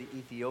story of the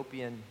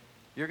Ethiopian,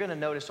 you're going to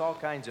notice all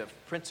kinds of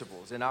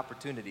principles and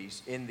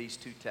opportunities in these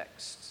two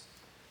texts.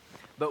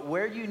 But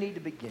where you need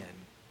to begin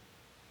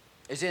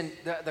is in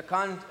the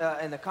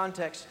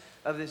context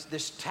of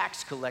this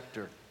tax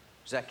collector,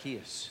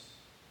 Zacchaeus.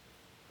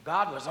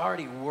 God was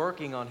already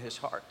working on his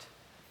heart.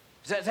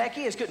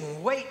 Zacchaeus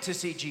couldn't wait to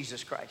see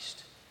Jesus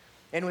Christ.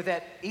 And with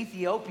that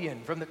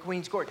Ethiopian from the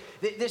Queen's Court,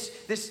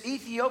 this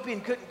Ethiopian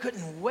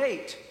couldn't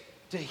wait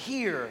to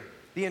hear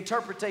the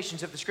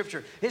interpretations of the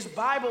scripture. His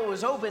Bible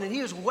was open and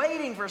he was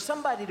waiting for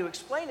somebody to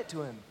explain it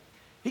to him.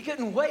 He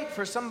couldn't wait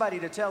for somebody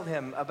to tell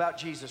him about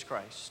Jesus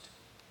Christ.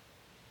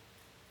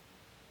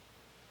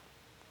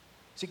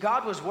 See,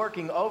 God was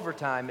working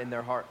overtime in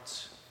their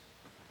hearts.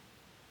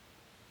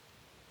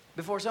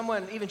 Before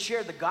someone even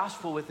shared the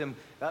gospel with him,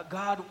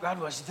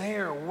 God was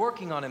there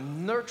working on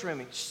him, nurturing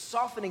him,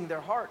 softening their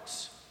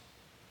hearts.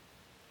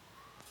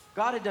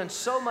 God had done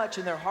so much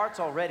in their hearts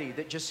already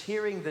that just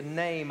hearing the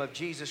name of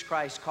Jesus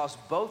Christ caused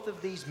both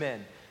of these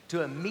men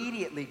to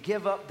immediately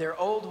give up their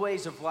old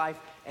ways of life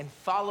and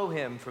follow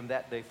him from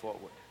that day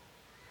forward.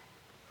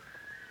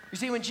 You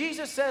see, when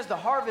Jesus says the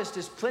harvest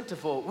is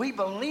plentiful, we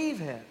believe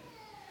him.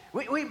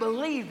 We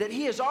believe that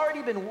he has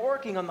already been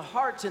working on the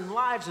hearts and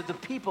lives of the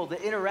people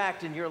that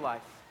interact in your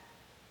life.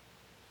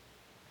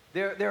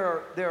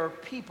 There are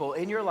people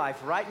in your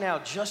life right now,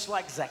 just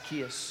like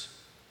Zacchaeus,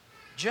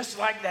 just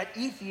like that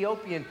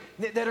Ethiopian,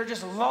 that are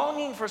just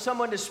longing for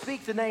someone to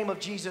speak the name of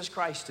Jesus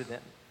Christ to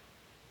them.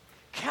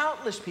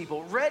 Countless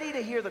people ready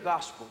to hear the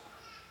gospel.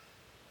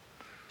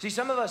 See,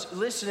 some of us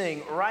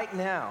listening right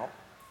now,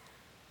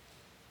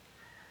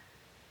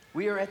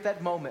 we are at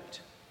that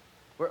moment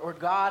where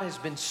God has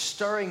been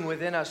stirring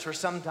within us for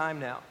some time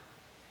now.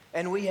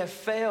 And we have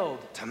failed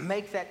to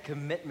make that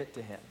commitment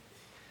to him.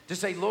 To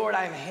say, Lord,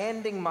 I am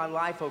handing my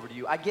life over to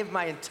you. I give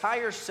my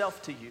entire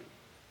self to you.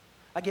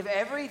 I give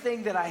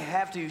everything that I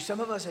have to you. Some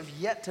of us have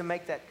yet to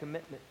make that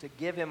commitment to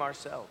give him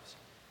ourselves.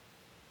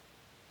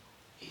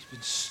 He's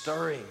been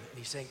stirring, and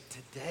he's saying,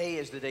 today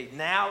is the day.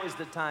 Now is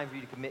the time for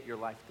you to commit your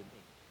life to me.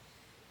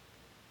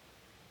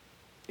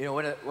 You know,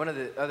 one of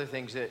the other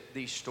things that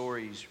these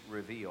stories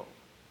reveal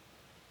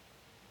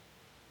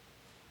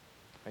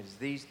is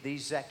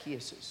these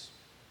Zacchaeuses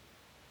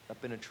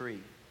up in a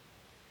tree.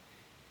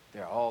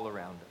 They're all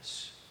around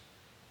us.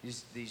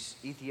 These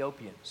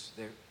Ethiopians,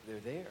 they're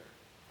there.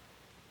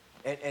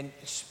 And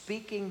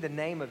speaking the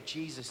name of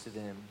Jesus to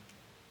them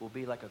will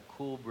be like a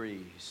cool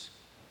breeze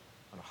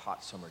on a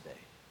hot summer day.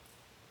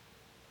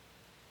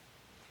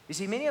 You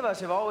see, many of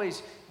us have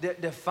always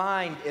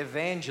defined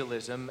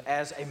evangelism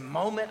as a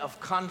moment of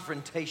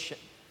confrontation,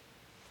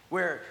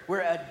 where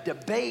a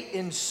debate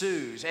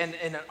ensues and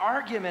an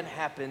argument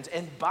happens,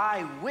 and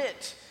by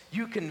wit,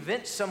 you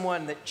convince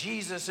someone that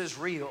Jesus is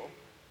real.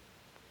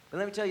 But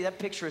let me tell you, that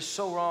picture is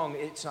so wrong,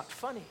 it's not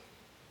funny.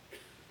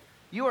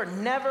 You are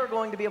never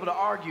going to be able to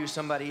argue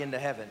somebody into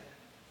heaven.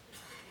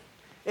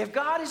 If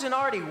God isn't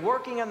already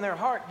working on their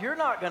heart, you're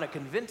not going to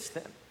convince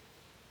them.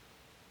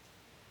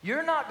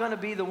 You're not going to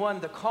be the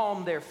one to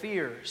calm their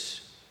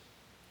fears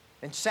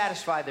and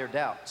satisfy their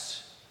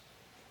doubts.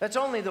 That's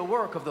only the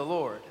work of the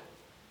Lord.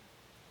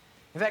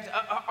 In fact,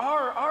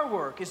 our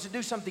work is to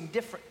do something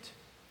different.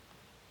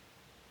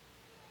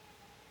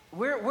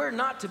 We're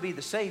not to be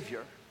the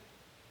Savior.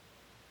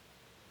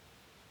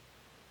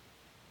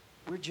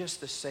 We're just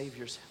the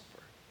Savior's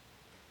helper.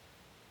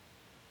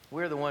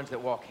 We're the ones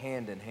that walk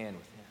hand in hand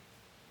with him.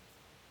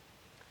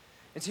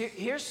 And so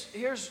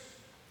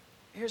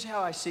here's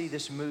how I see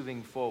this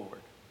moving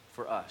forward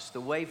for us,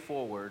 the way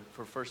forward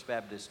for First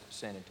Baptist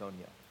San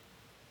Antonio.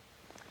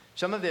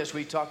 Some of this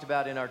we talked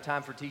about in our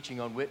Time for Teaching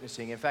on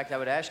witnessing. In fact, I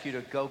would ask you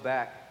to go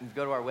back and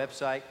go to our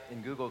website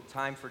and Google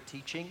Time for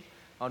Teaching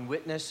on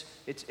witness.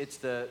 It's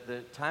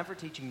the Time for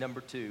Teaching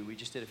number 2 we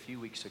just did a few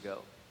weeks ago.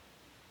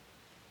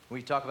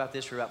 We talk about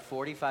this for about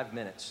 45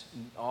 minutes,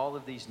 all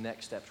of these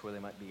next steps where they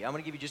might be. I'm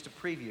going to give you just a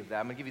preview of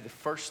that. I'm going to give you the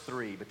first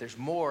 3, but there's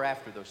more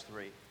after those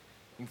 3. You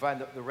can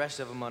find the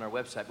rest of them on our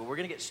website, but we're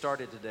going to get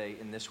started today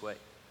in this way.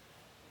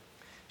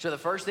 So the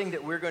first thing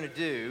that we're going to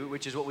do,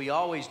 which is what we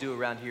always do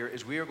around here,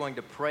 is we are going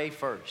to pray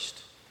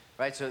first,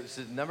 right? So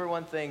the number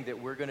one thing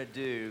that we're going to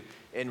do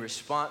in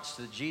response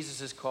to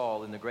Jesus'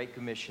 call in the Great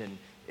Commission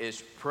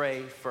is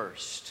pray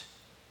first.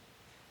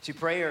 See,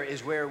 prayer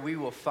is where we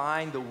will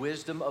find the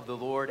wisdom of the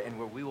Lord and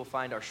where we will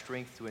find our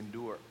strength to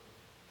endure.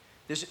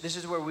 This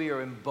is where we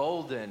are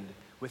emboldened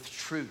with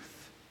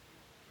truth.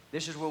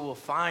 This is where we'll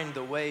find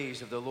the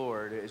ways of the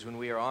Lord, is when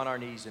we are on our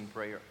knees in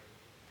prayer.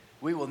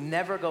 We will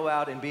never go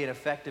out and be an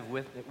effective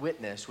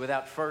witness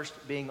without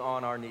first being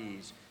on our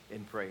knees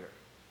in prayer.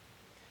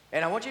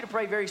 And I want you to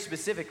pray very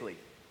specifically.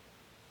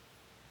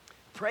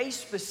 Pray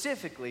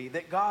specifically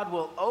that God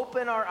will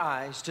open our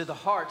eyes to the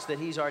hearts that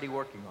he's already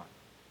working on.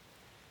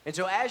 And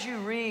so as you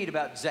read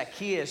about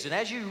Zacchaeus and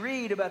as you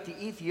read about the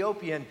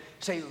Ethiopian,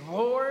 say,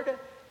 Lord,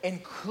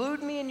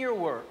 include me in your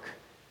work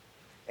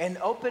and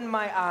open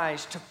my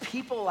eyes to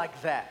people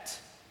like that.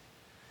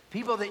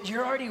 People that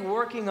you're already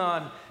working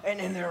on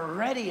and they're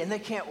ready and they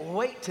can't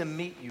wait to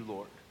meet you,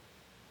 Lord.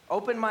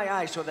 Open my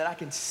eyes so that I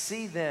can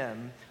see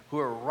them who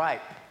are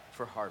ripe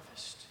for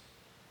harvest.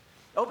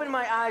 Open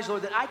my eyes,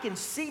 Lord, that I can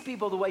see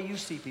people the way you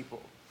see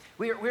people.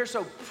 We are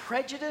so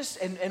prejudiced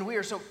and we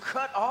are so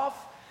cut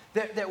off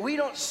that we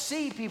don't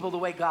see people the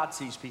way God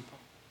sees people.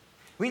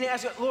 We need to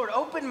ask, Lord,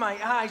 open my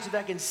eyes so that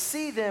I can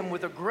see them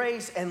with the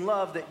grace and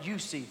love that you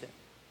see them.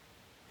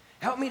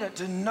 Help me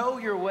to know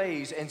your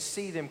ways and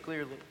see them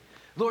clearly.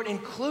 Lord,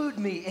 include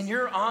me in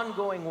your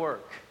ongoing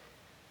work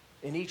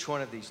in each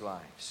one of these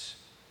lives.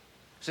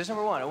 So that's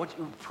number one. I want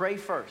you to pray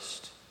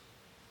first,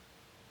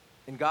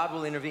 and God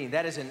will intervene.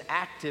 That is an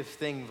active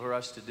thing for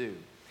us to do.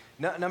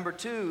 Number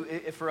two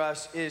for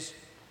us is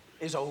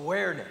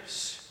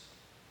awareness.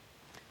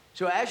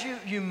 So as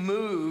you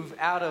move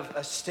out of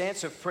a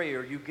stance of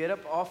prayer, you get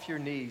up off your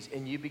knees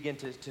and you begin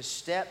to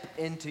step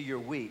into your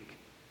week.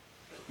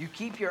 You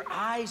keep your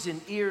eyes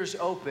and ears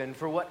open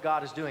for what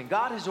God is doing.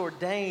 God has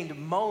ordained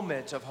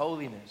moments of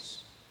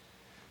holiness.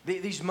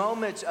 These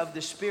moments of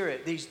the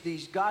Spirit,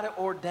 these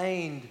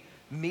God-ordained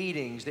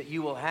meetings that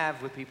you will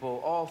have with people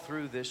all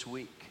through this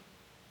week.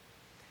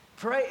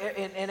 Pray,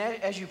 and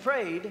as you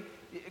prayed,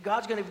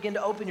 God's going to begin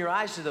to open your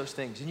eyes to those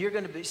things, and you're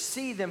going to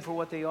see them for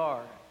what they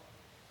are.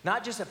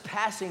 Not just a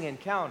passing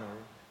encounter,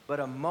 but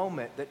a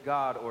moment that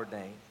God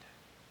ordained.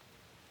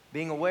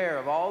 Being aware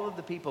of all of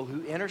the people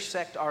who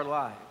intersect our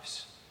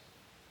lives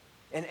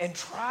and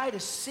try to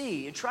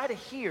see and try to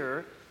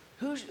hear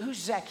who's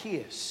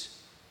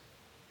Zacchaeus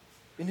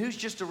and who's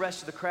just the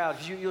rest of the crowd.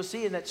 Because you'll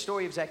see in that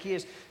story of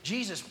Zacchaeus,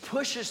 Jesus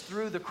pushes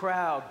through the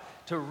crowd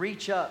to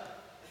reach up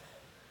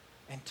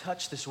and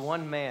touch this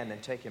one man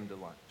and take him to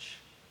lunch.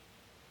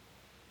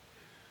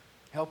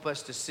 Help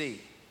us to see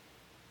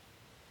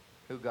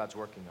who God's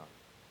working on.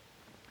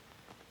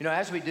 You know,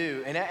 as we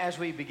do, and as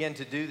we begin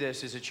to do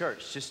this as a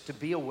church, just to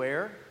be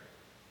aware of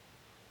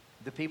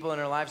the people in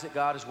our lives that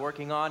God is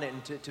working on,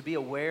 and to be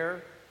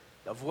aware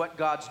of what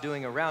God's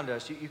doing around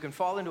us, you can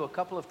fall into a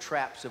couple of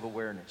traps of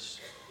awareness.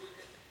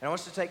 And I want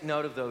us to take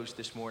note of those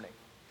this morning.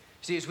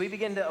 See, as we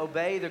begin to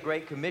obey the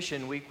Great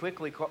Commission, we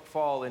quickly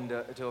fall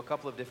into a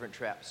couple of different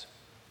traps.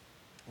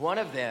 One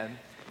of them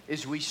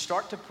is we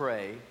start to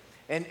pray,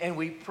 and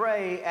we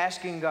pray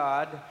asking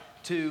God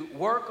to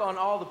work on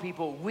all the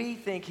people we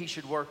think He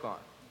should work on.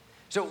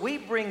 So we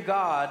bring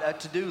God a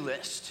to-do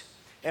list,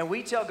 and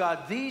we tell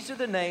God, these are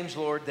the names,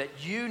 Lord, that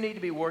you need to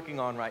be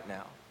working on right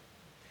now.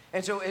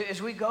 And so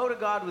as we go to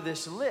God with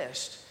this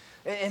list,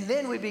 and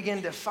then we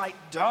begin to fight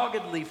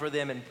doggedly for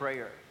them in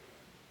prayer.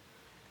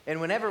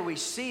 And whenever we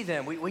see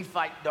them, we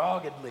fight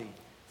doggedly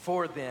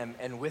for them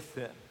and with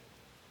them.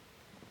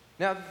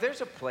 Now,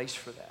 there's a place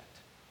for that.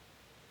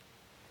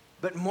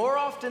 But more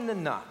often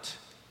than not,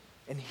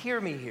 and hear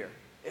me here,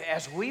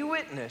 as we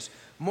witness,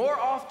 more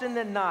often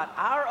than not,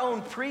 our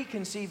own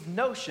preconceived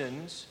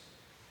notions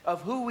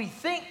of who we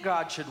think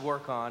God should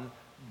work on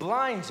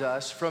blinds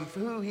us from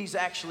who He's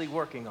actually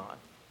working on.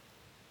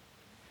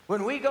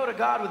 When we go to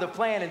God with a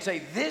plan and say,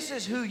 this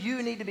is who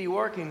you need to be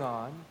working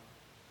on,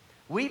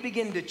 we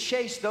begin to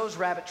chase those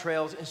rabbit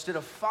trails instead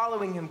of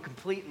following Him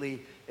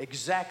completely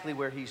exactly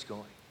where He's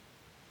going.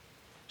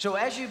 So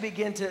as you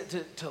begin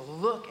to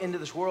look into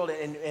this world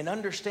and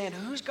understand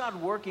who's God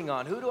working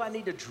on, who do I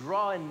need to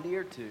draw in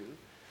near to,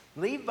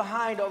 leave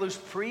behind all those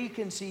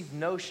preconceived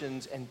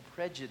notions and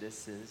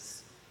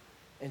prejudices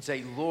and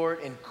say,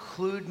 Lord,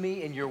 include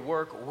me in your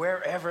work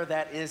wherever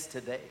that is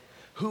today,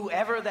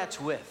 whoever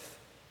that's with.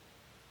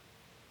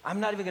 I'm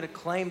not even going to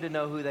claim to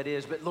know who that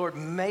is, but Lord,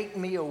 make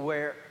me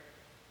aware.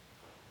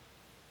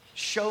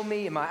 Show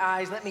me in my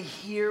eyes, let me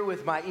hear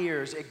with my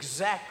ears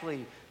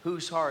exactly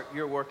whose heart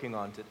you're working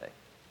on today.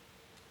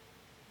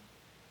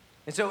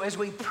 And so as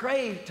we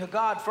pray to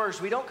God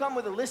first, we don't come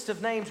with a list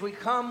of names, we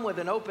come with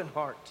an open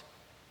heart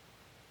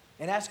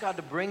and ask God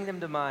to bring them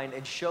to mind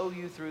and show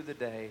you through the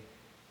day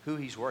who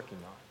He's working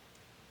on.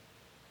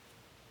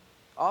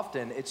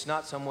 Often, it's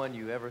not someone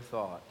you ever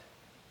thought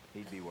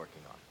He'd be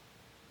working on.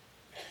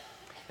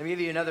 Let me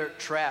give you another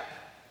trap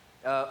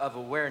of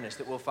awareness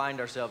that we'll find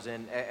ourselves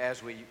in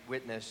as we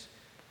witness.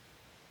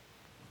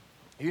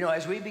 You know,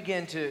 as we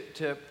begin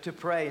to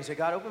pray and say,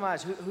 God, open my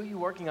eyes, who are you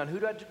working on? Who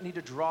do I need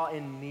to draw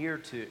in near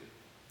to?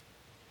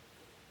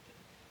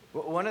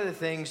 Well, one of the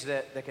things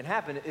that can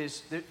happen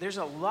is there's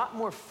a lot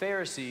more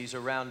Pharisees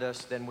around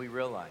us than we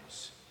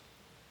realize.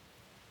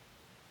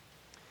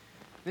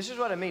 This is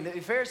what I mean.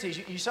 The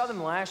Pharisees, you saw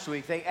them last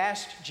week. They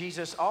asked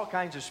Jesus all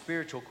kinds of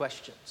spiritual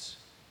questions.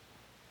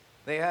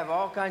 They have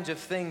all kinds of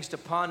things to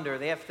ponder.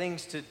 They have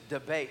things to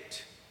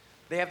debate.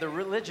 They have the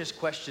religious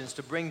questions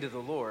to bring to the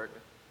Lord.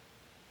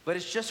 But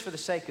it's just for the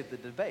sake of the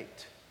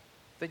debate.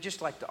 They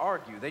just like to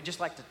argue. They just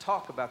like to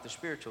talk about the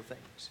spiritual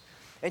things.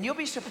 And you'll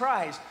be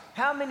surprised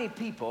how many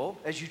people,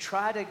 as you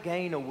try to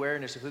gain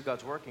awareness of who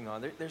God's working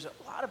on, there's a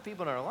lot of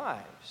people in our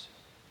lives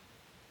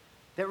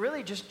that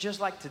really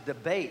just like to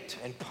debate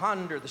and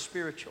ponder the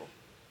spiritual.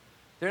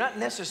 They're not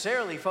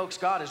necessarily folks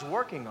God is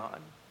working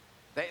on.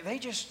 They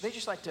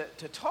just like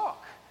to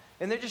talk.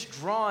 And they're just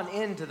drawn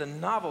into the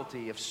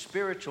novelty of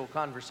spiritual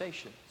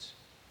conversations.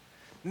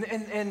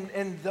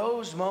 And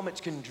those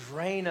moments can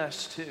drain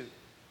us too.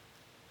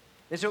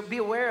 And so be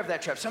aware of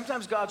that trap.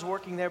 Sometimes God's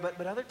working there,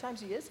 but other times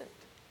He isn't.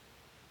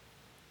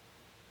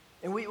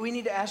 And we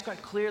need to ask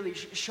God clearly,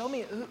 show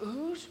me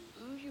who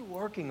you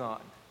working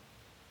on?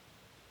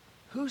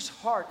 Whose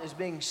heart is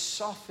being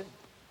softened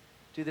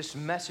to this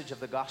message of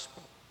the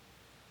gospel?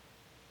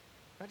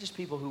 Not just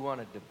people who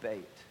want to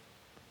debate,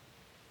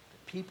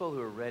 but people who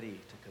are ready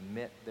to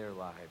commit their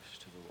lives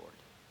to the Lord.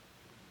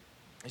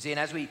 You see, and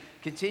as we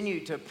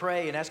continue to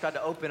pray and ask God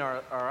to open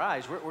our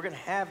eyes, we're going to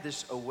have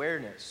this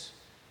awareness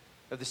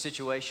of the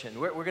situation.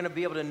 We're going to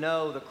be able to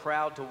know the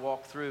crowd to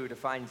walk through to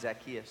find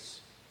Zacchaeus.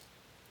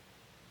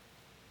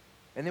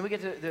 And then we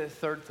get to the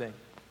third thing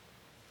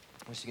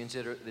I want you to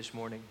consider this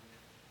morning.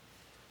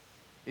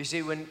 You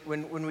see,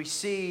 when we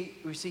see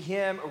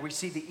him or we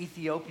see the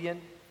Ethiopian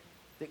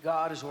that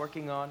God is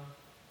working on,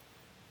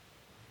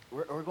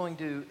 we're going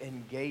to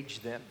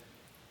engage them.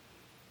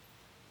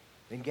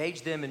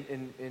 Engage them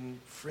in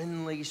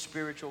friendly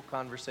spiritual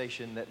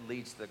conversation that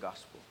leads to the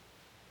gospel.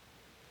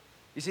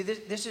 You see,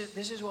 this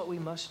is what we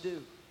must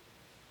do.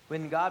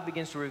 When God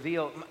begins to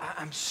reveal,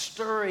 I'm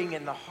stirring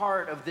in the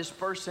heart of this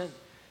person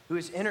who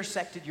has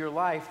intersected your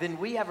life, then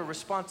we have a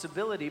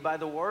responsibility by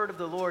the word of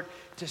the Lord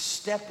to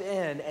step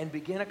in and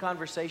begin a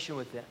conversation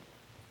with them,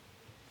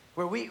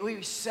 where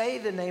we say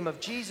the name of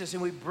Jesus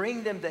and we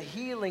bring them the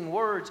healing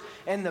words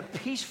and the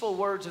peaceful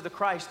words of the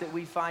Christ that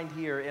we find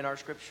here in our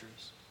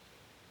scriptures.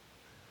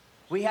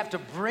 We have to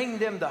bring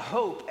them the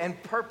hope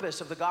and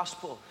purpose of the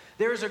gospel.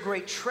 There is a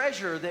great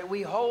treasure that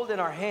we hold in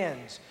our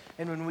hands,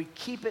 and when we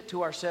keep it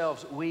to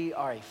ourselves, we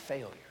are a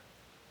failure.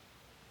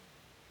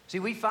 See,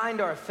 we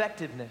find our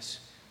effectiveness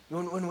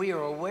when we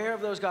are aware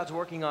of those God's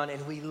working on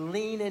and we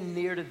lean in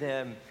near to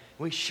them.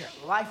 We share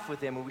life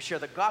with them, and we share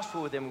the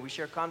gospel with them, and we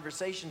share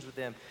conversations with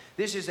them.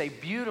 This is a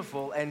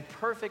beautiful and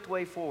perfect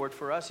way forward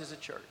for us as a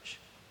church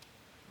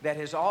that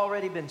has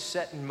already been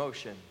set in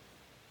motion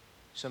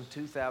some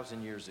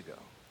 2,000 years ago.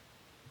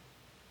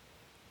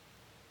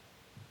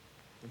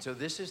 And so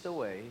this is the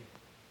way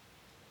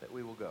that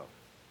we will go.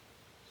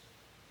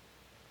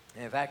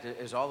 And in fact,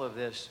 as all of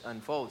this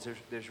unfolds,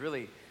 there's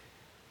really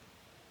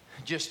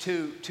just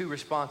two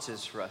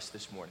responses for us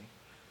this morning.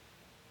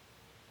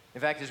 In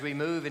fact, as we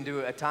move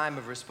into a time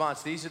of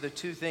response, these are the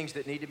two things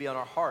that need to be on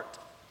our heart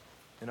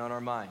and on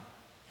our mind.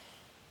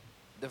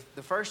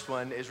 The first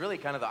one is really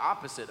kind of the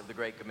opposite of the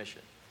Great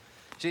Commission.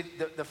 See,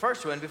 the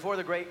first one, before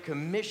the Great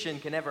Commission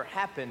can ever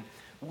happen,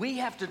 we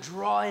have to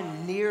draw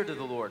in near to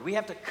the Lord. We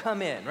have to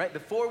come in, right?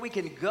 Before we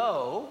can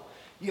go,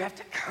 you have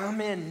to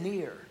come in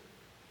near.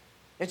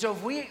 And so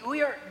if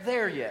we aren't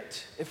there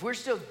yet, if we're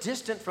still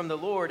distant from the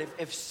Lord,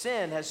 if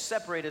sin has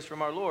separated us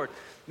from our Lord,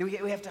 we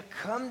have to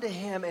come to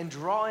Him and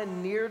draw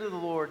in near to the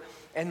Lord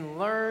and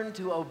learn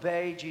to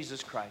obey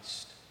Jesus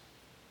Christ.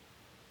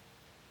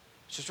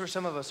 It's just where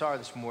some of us are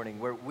this morning,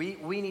 where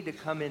we need to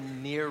come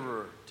in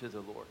nearer to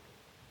the Lord.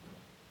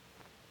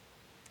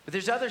 But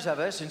there's others of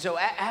us, and so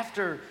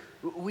after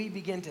we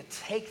begin to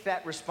take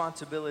that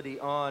responsibility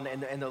on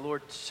and the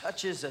Lord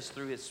touches us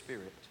through His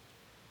Spirit,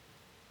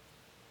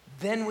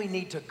 then we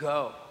need to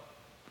go.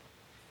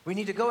 We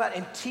need to go out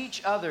and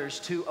teach others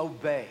to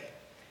obey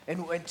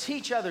and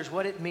teach others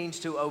what it means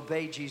to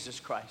obey Jesus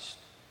Christ.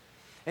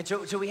 And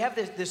so we have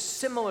this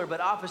similar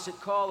but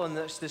opposite call on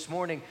this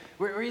morning.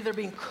 We're either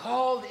being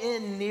called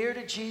in near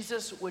to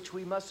Jesus, which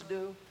we must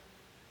do,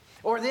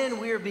 or then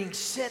we are being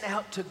sent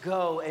out to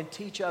go and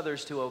teach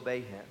others to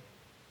obey Him.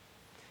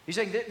 He's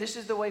saying this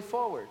is the way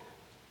forward.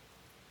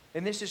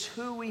 And this is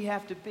who we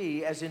have to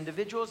be as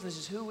individuals, and this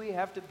is who we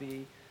have to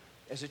be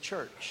as a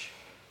church.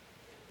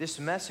 This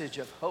message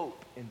of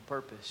hope and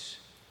purpose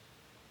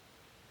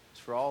is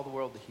for all the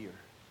world to hear.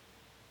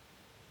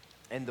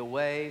 And the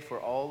way for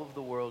all of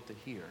the world to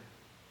hear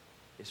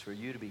is for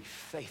you to be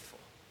faithful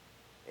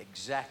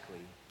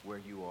exactly where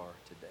you are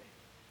today.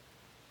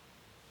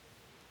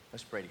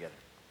 Let's pray together.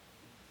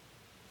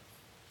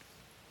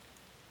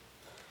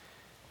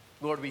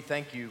 Lord, we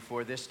thank you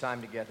for this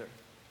time together.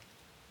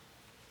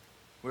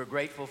 We're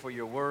grateful for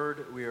your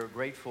word. We are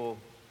grateful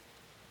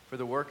for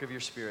the work of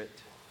your Spirit.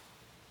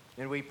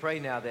 And we pray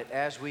now that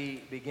as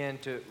we begin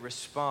to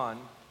respond,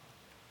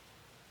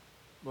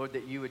 Lord,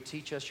 that you would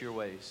teach us your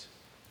ways.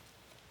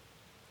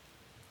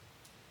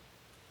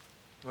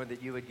 Lord,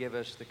 that you would give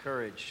us the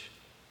courage,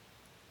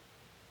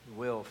 the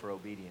will for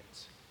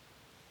obedience.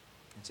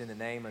 It's in the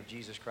name of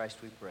Jesus Christ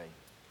we pray.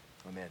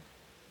 Amen.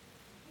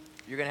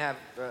 You're going to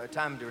have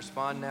time to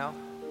respond now.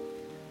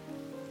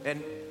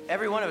 And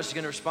every one of us is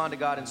going to respond to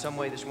God in some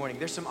way this morning.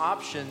 There's some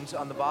options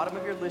on the bottom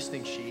of your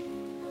listening sheet.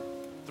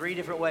 3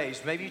 different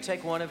ways. Maybe you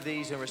take one of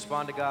these and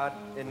respond to God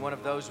in one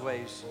of those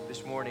ways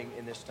this morning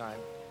in this time.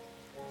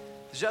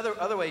 There's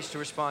other ways to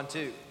respond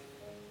too.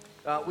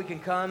 We can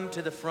come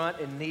to the front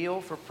and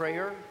kneel for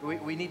prayer.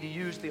 We need to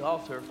use the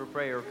altar for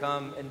prayer.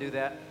 Come and do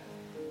that.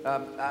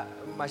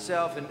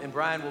 Myself and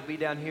Brian will be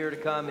down here to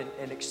come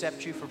and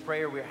accept you for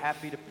prayer. We're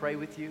happy to pray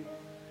with you.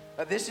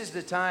 This is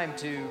the time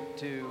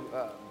to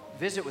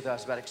visit with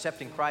us about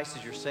accepting Christ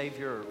as your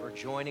Savior or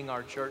joining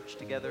our church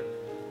together.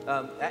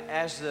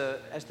 As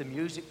the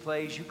music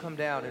plays, you come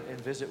down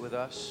and visit with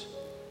us.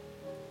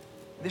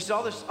 This is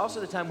also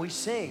the time we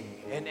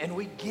sing and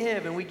we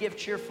give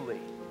cheerfully.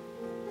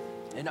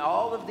 In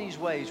all of these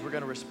ways, we're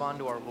going to respond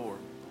to our Lord.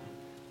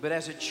 But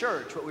as a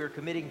church, what we're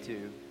committing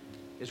to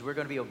is we're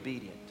going to be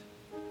obedient.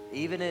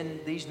 Even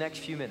in these next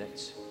few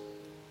minutes,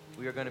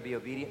 we are going to be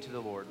obedient to the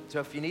Lord. So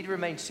if you need to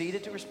remain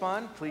seated to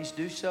respond, please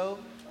do so.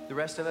 The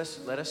rest of us,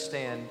 let us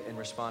stand and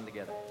respond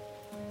together.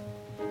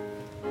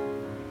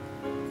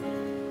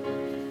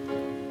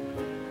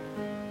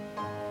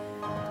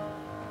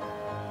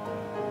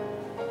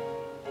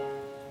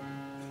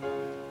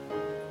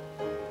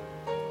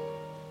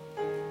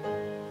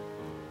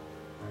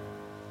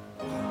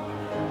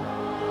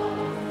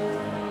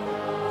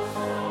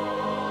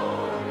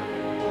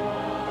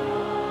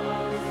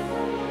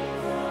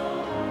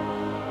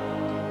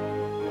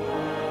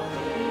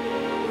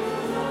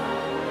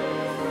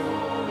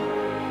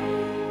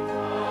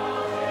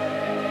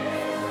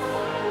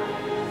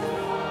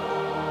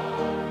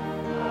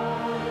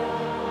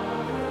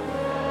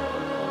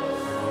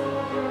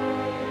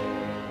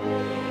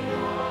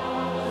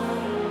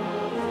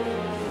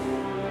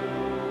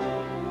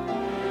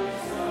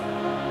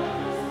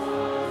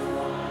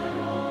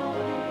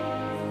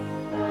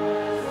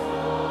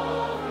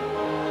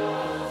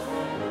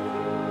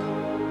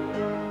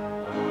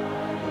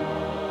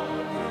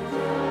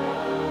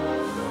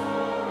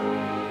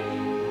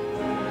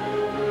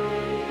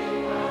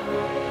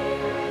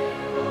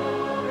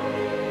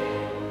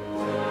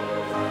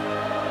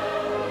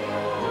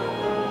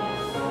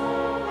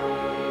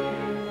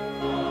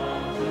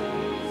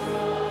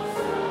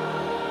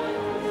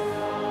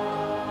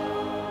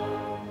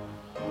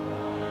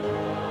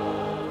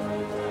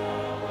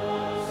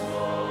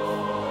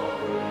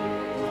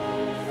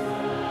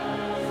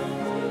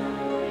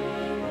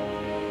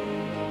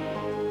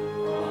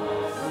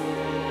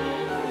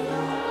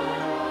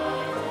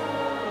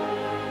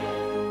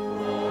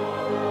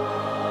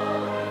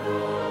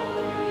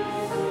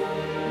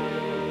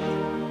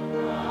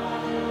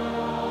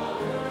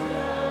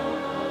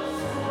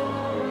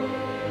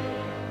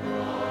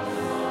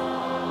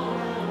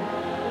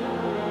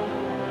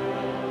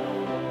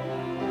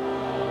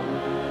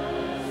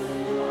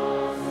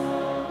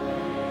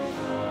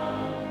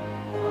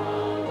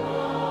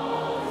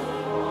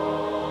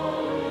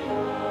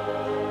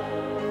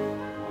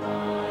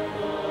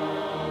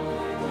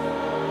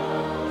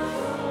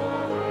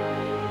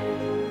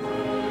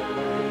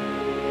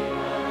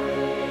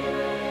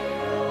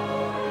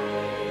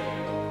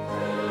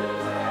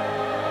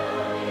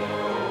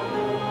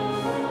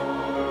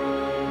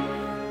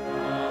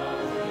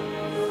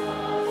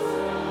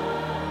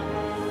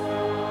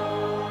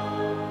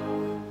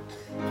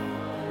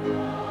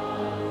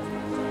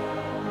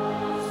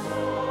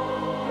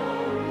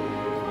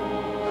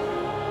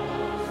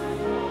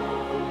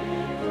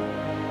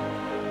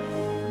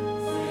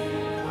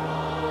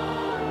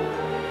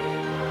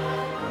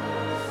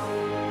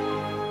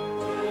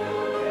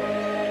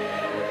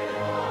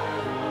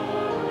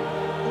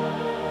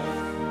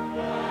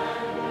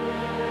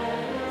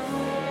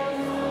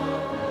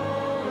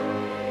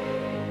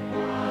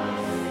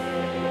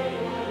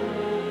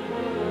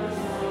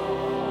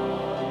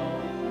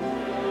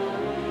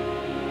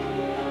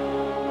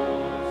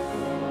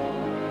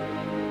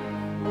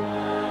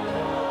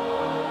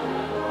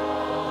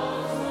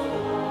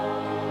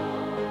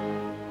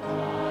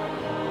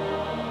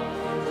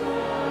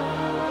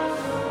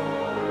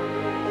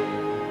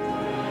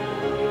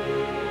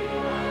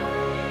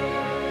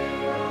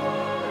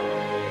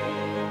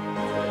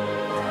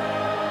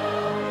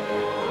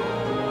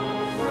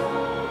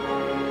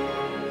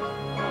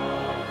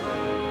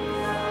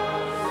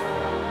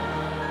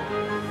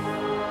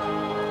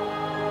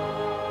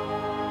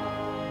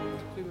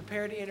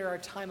 prepare to enter our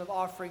time of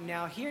offering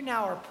now, hear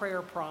now our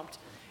prayer prompt.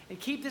 And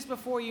keep this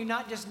before you,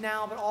 not just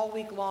now, but all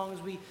week long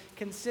as we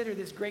consider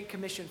this great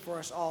commission for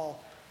us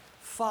all.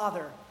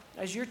 Father,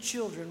 as your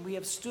children, we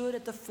have stood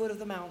at the foot of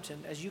the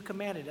mountain as you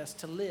commanded us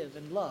to live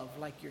and love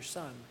like your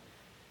Son.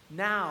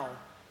 Now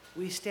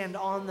we stand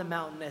on the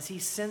mountain as he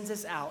sends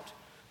us out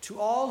to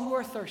all who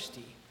are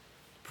thirsty,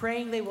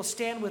 praying they will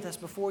stand with us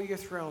before your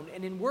throne.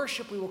 And in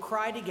worship we will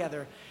cry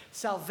together,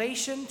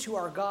 salvation to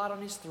our God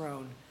on his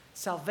throne,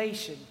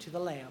 salvation to the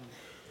Lamb.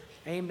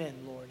 Amen,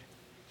 Lord.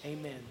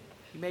 Amen.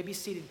 You may be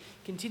seated.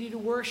 Continue to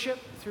worship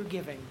through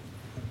giving.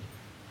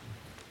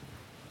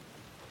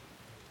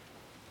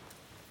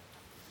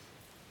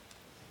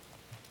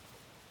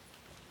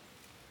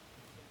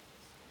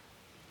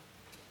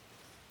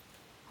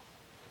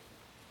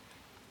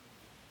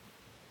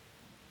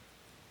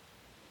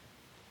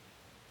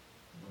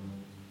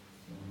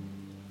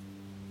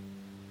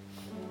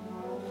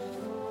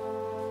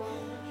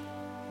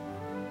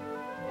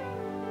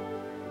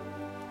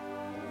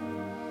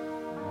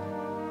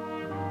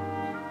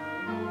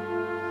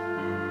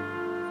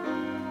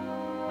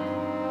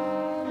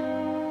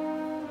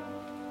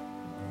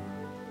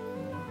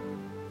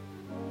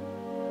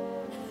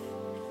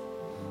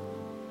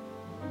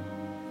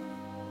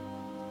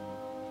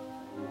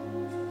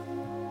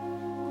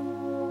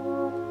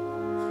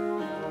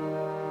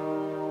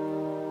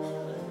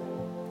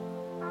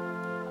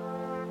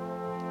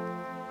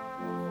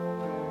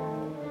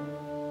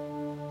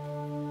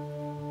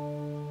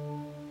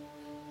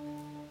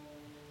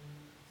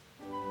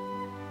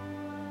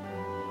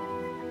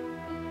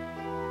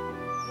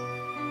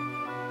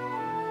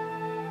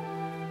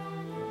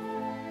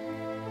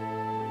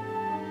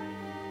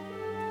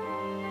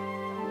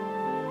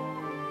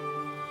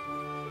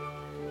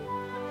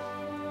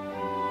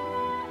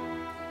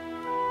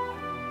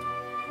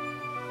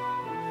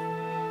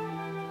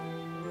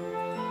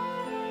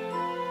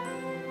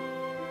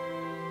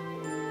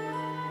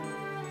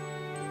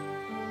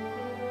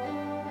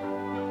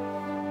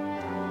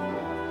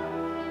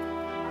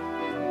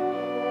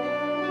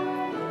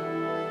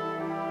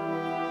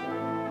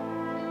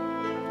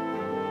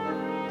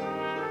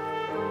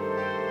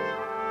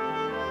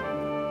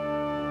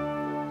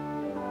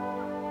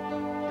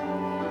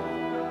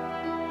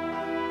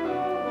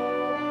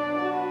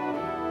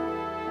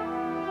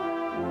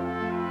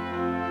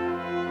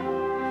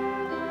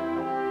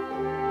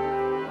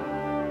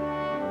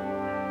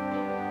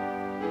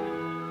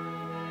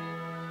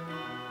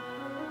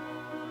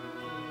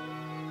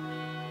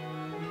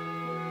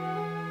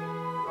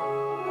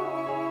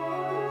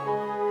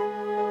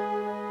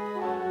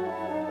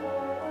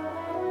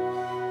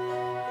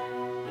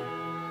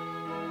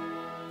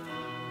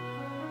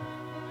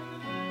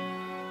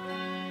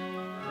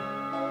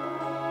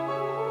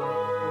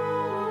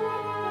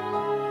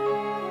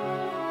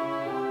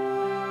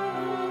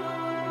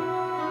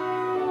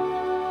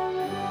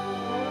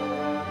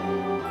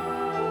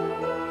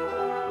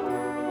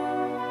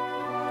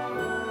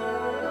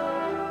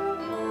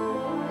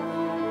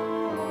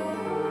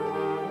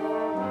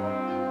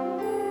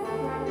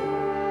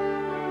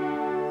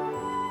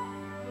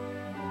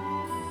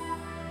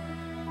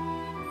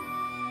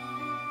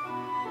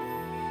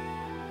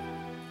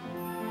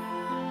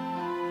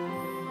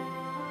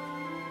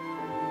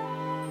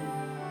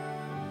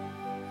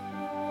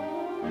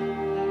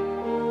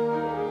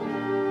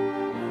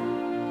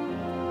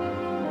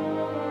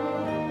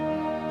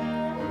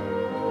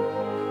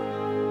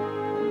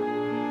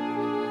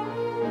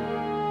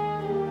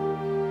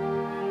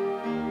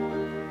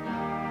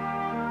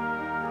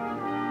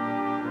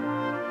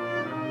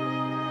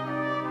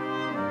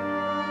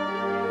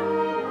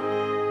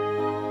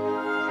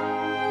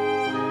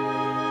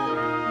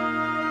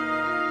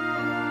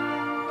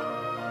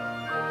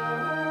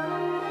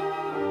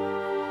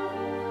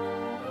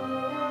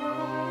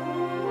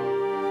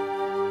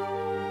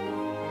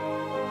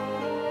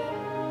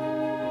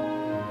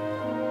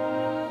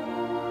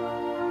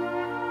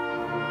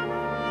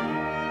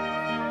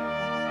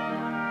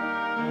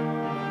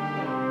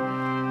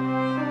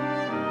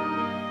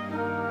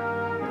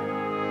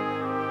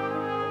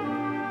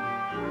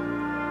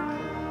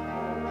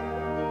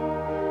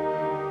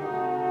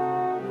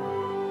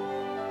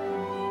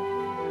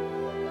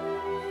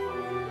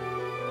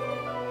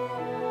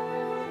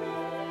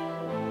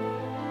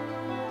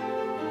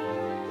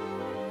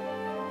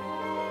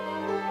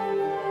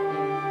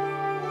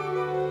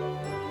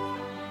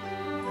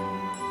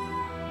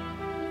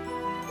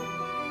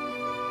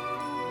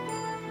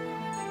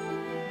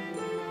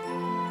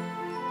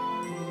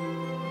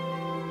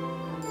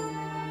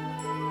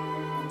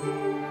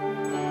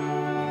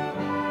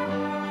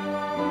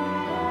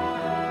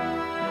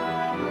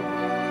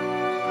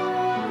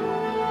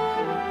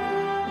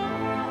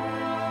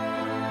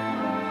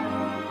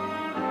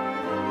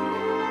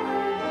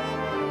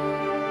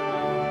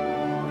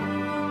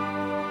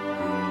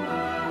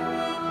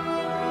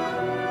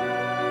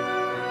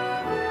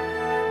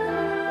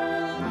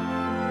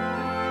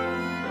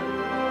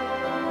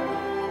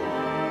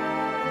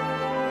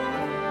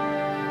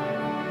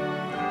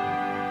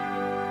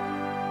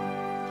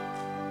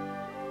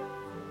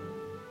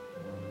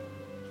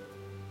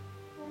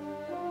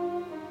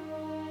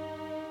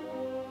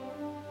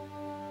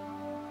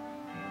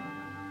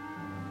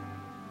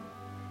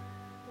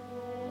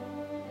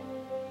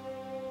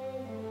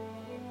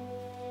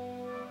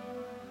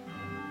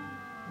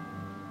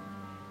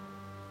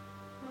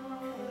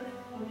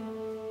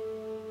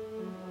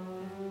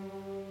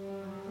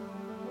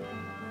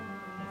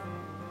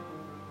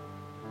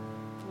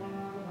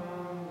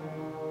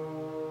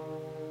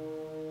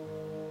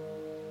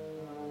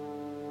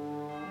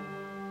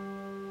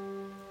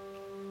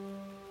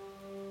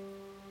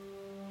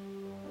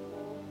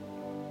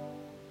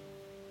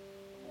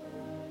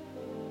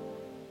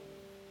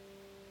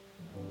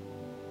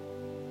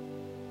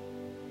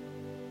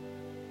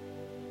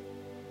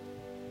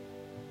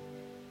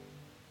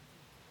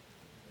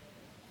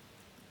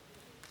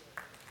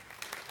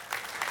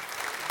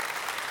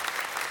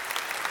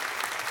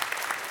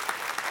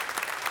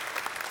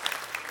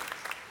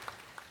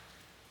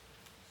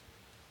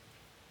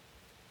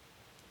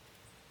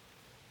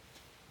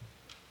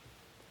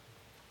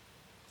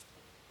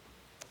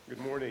 Good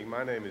morning.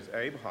 My name is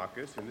Abe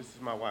Hawkes, and this is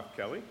my wife,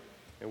 Kelly,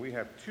 and we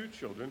have two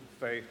children,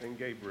 Faith and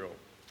Gabriel.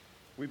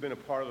 We've been a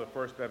part of the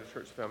First Baptist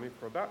Church family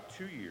for about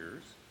 2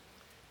 years.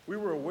 We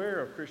were aware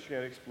of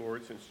Christianity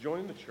Explored since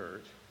joining the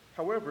church.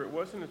 However, it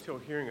wasn't until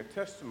hearing a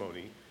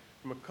testimony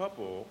from a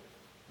couple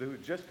who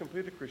had just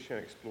completed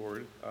Christianity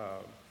Explored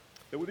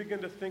that we began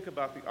to think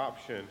about the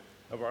option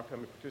of our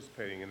family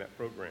participating in that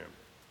program.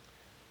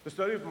 The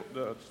study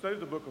of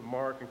the book of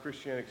Mark and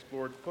Christianity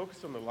Explored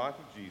focused on the life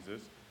of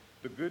Jesus,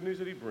 the good news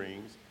that he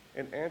brings,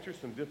 and answers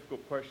some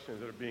difficult questions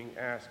that are being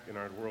asked in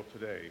our world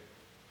today.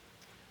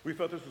 We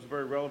felt this was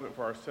very relevant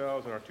for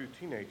ourselves and our two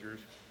teenagers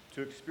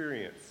to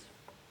experience.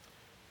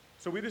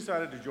 So we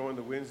decided to join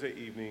the Wednesday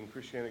evening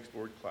Christianity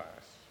Explored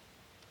class.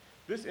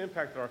 This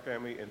impacted our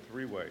family in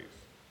 3 ways.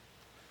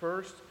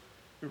 First,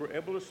 we were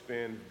able to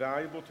spend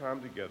valuable time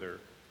together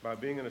by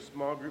being in a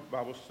small group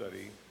Bible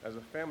study as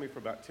a family for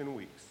about 10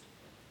 weeks.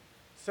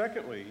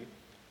 Secondly,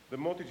 the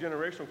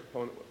multi-generational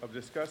component of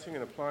discussing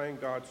and applying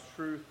God's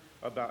truth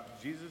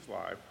about Jesus'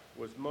 life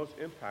was most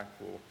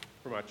impactful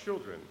for my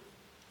children.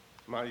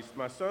 My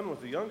son was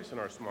the youngest in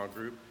our small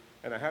group,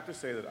 and I have to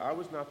say that I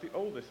was not the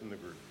oldest in the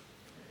group.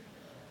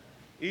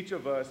 Each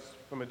of us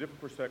from a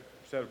different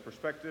set of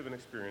perspective and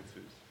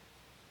experiences.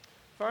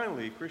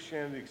 Finally,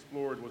 Christianity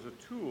Explored was a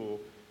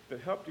tool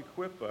that helped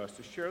equip us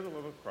to share the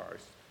love of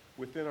Christ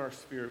within our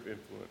sphere of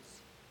influence.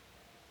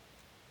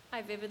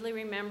 I vividly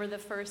remember the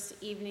first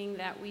evening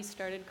that we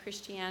started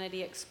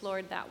Christianity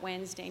Explored that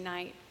Wednesday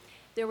night.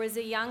 There was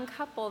a young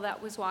couple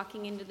that was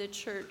walking into the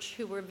church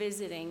who were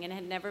visiting and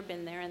had never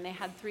been there, and they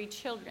had 3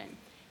 children.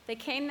 They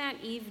came that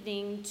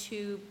evening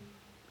to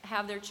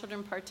have their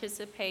children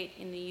participate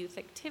in the youth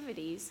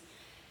activities.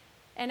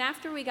 And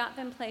after we got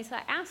them placed,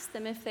 I asked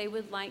them if they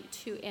would like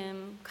to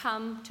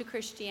come to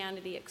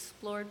Christianity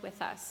Explored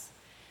with us.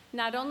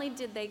 Not only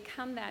did they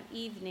come that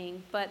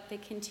evening, but they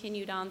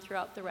continued on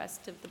throughout the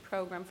rest of the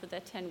program for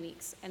the 10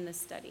 weeks and the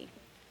study.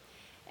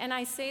 And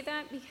I say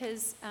that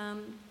because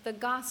the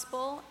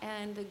gospel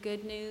and the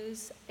good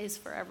news is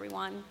for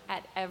everyone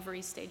at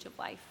every stage of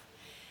life.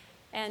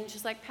 And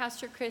just like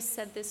Pastor Chris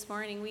said this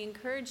morning, we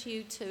encourage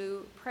you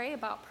to pray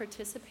about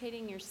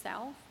participating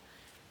yourself,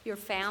 your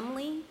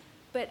family,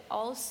 but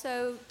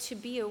also to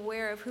be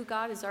aware of who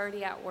God is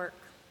already at work.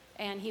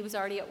 And he was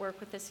already at work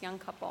with this young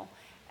couple,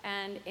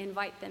 and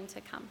invite them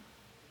to come.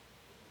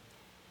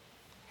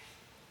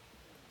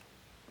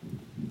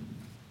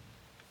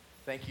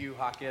 Thank you,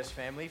 Hawkes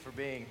family, for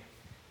being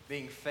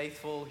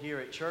faithful here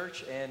at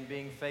church and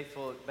being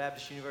faithful at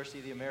Baptist University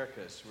of the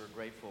Americas. We're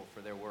grateful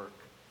for their work.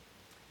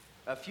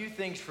 A few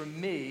things from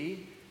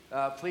me.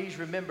 Please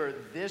remember,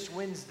 this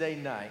Wednesday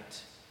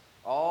night,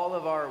 all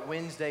of our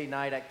Wednesday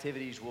night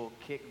activities will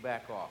kick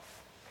back off.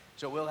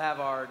 So we'll have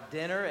our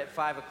dinner at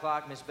 5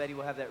 o'clock. Miss Betty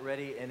will have that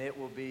ready, and it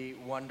will be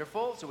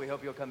wonderful. So we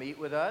hope you'll come eat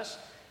with us.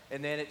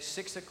 And then at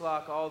 6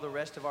 o'clock, all the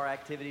rest of our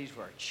activities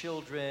for our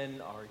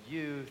children, our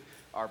youth,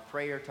 our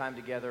prayer time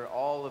together,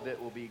 all of it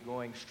will be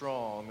going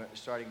strong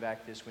starting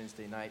back this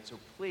Wednesday night. So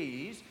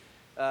please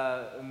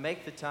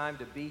make the time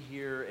to be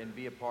here and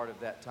be a part of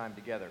that time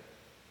together.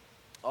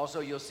 Also,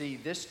 you'll see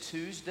this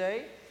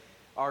Tuesday,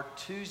 our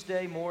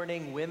Tuesday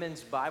morning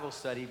women's Bible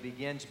study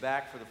begins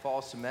back for the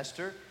fall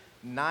semester.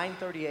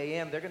 9:30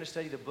 a.m. They're going to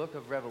study the book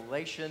of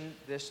Revelation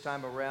this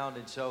time around.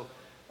 And so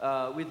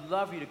we'd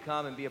love you to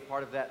come and be a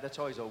part of that. That's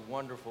always a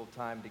wonderful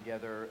time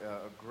together,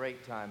 a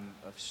great time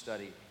of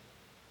study.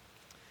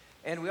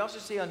 And we also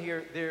see on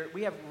here,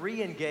 we have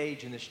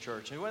Re-Engage in this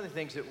church. And one of the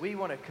things that we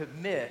want to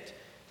commit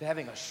to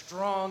having a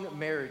strong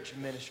marriage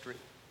ministry,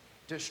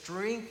 to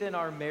strengthen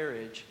our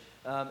marriage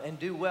and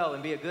do well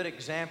and be a good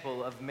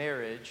example of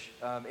marriage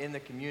in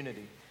the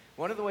community.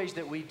 One of the ways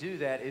that we do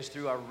that is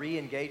through our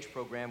Re-Engage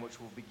program, which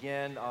will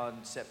begin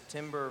on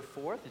September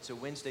 4th. It's a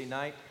Wednesday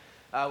night.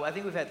 I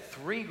think we've had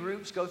 3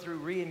 groups go through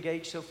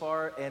Re-Engage so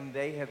far, and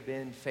they have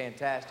been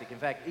fantastic. In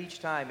fact, each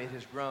time it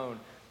has grown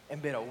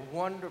and been a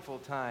wonderful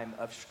time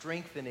of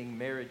strengthening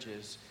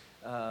marriages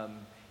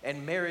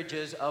and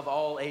marriages of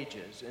all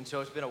ages. And so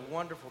it's been a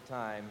wonderful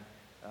time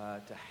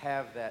to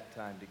have that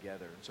time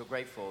together. So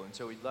grateful. And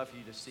so we'd love for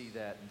you to see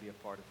that and be a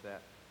part of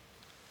that.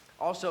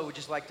 Also, we'd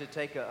just like to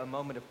take a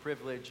moment of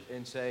privilege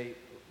and say,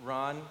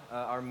 Ron,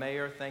 our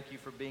mayor, thank you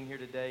for being here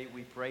today.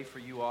 We pray for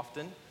you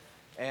often,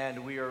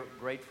 and we are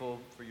grateful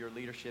for your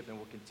leadership, and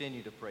we'll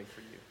continue to pray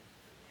for you.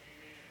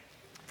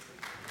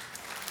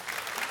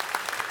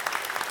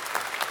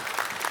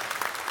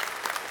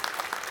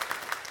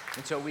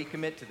 And so we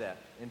commit to that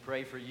and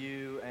pray for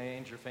you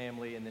and your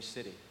family in this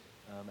city,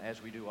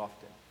 as we do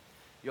often.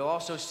 You'll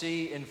also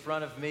see in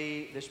front of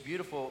me this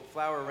beautiful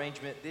flower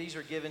arrangement. These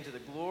are given to the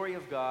glory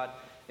of God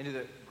and to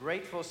the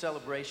grateful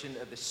celebration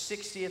of the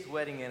 60th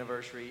wedding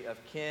anniversary of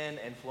Ken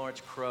and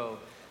Florence Crow.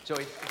 So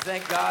we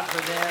thank God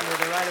for them.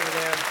 They're right over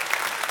there.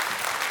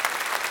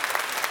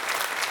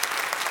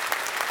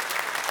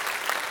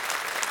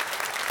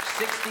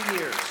 60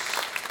 years.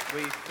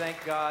 We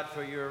thank God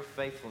for your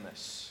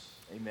faithfulness.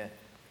 Amen.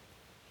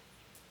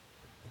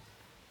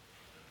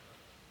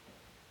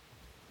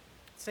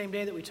 Same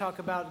day that we talk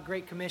about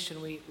Great Commission,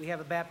 we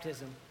have a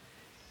baptism.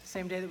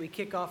 Same day that we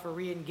kick off a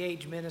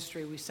re-engage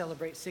ministry, we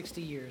celebrate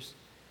 60 years.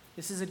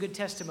 This is a good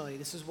testimony.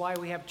 This is why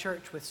we have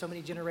church with so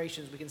many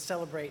generations. We can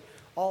celebrate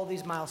all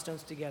these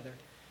milestones together.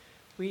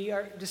 We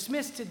are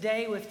dismissed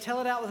today with Tell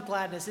It Out with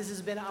Gladness. This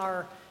has been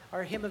our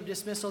hymn of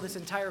dismissal this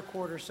entire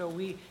quarter. So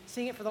we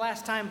sing it for the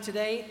last time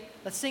today.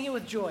 Let's sing it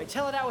with joy.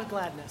 Tell it out with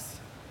gladness.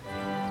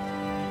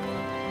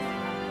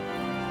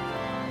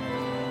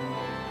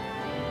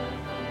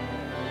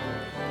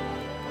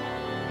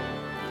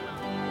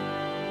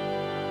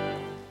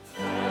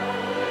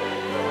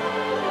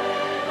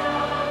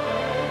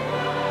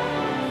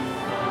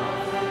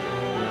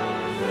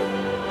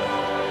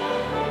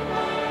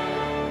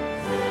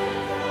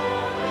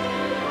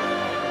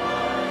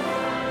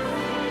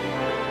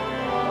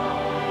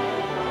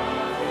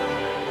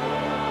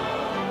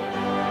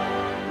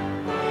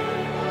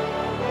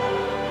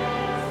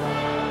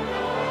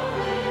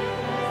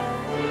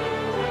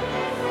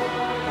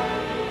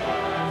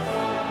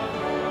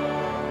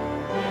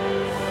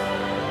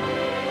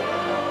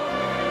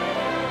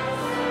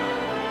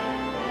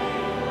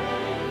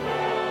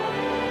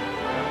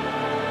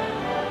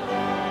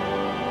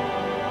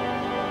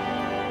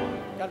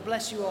 God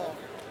bless you all.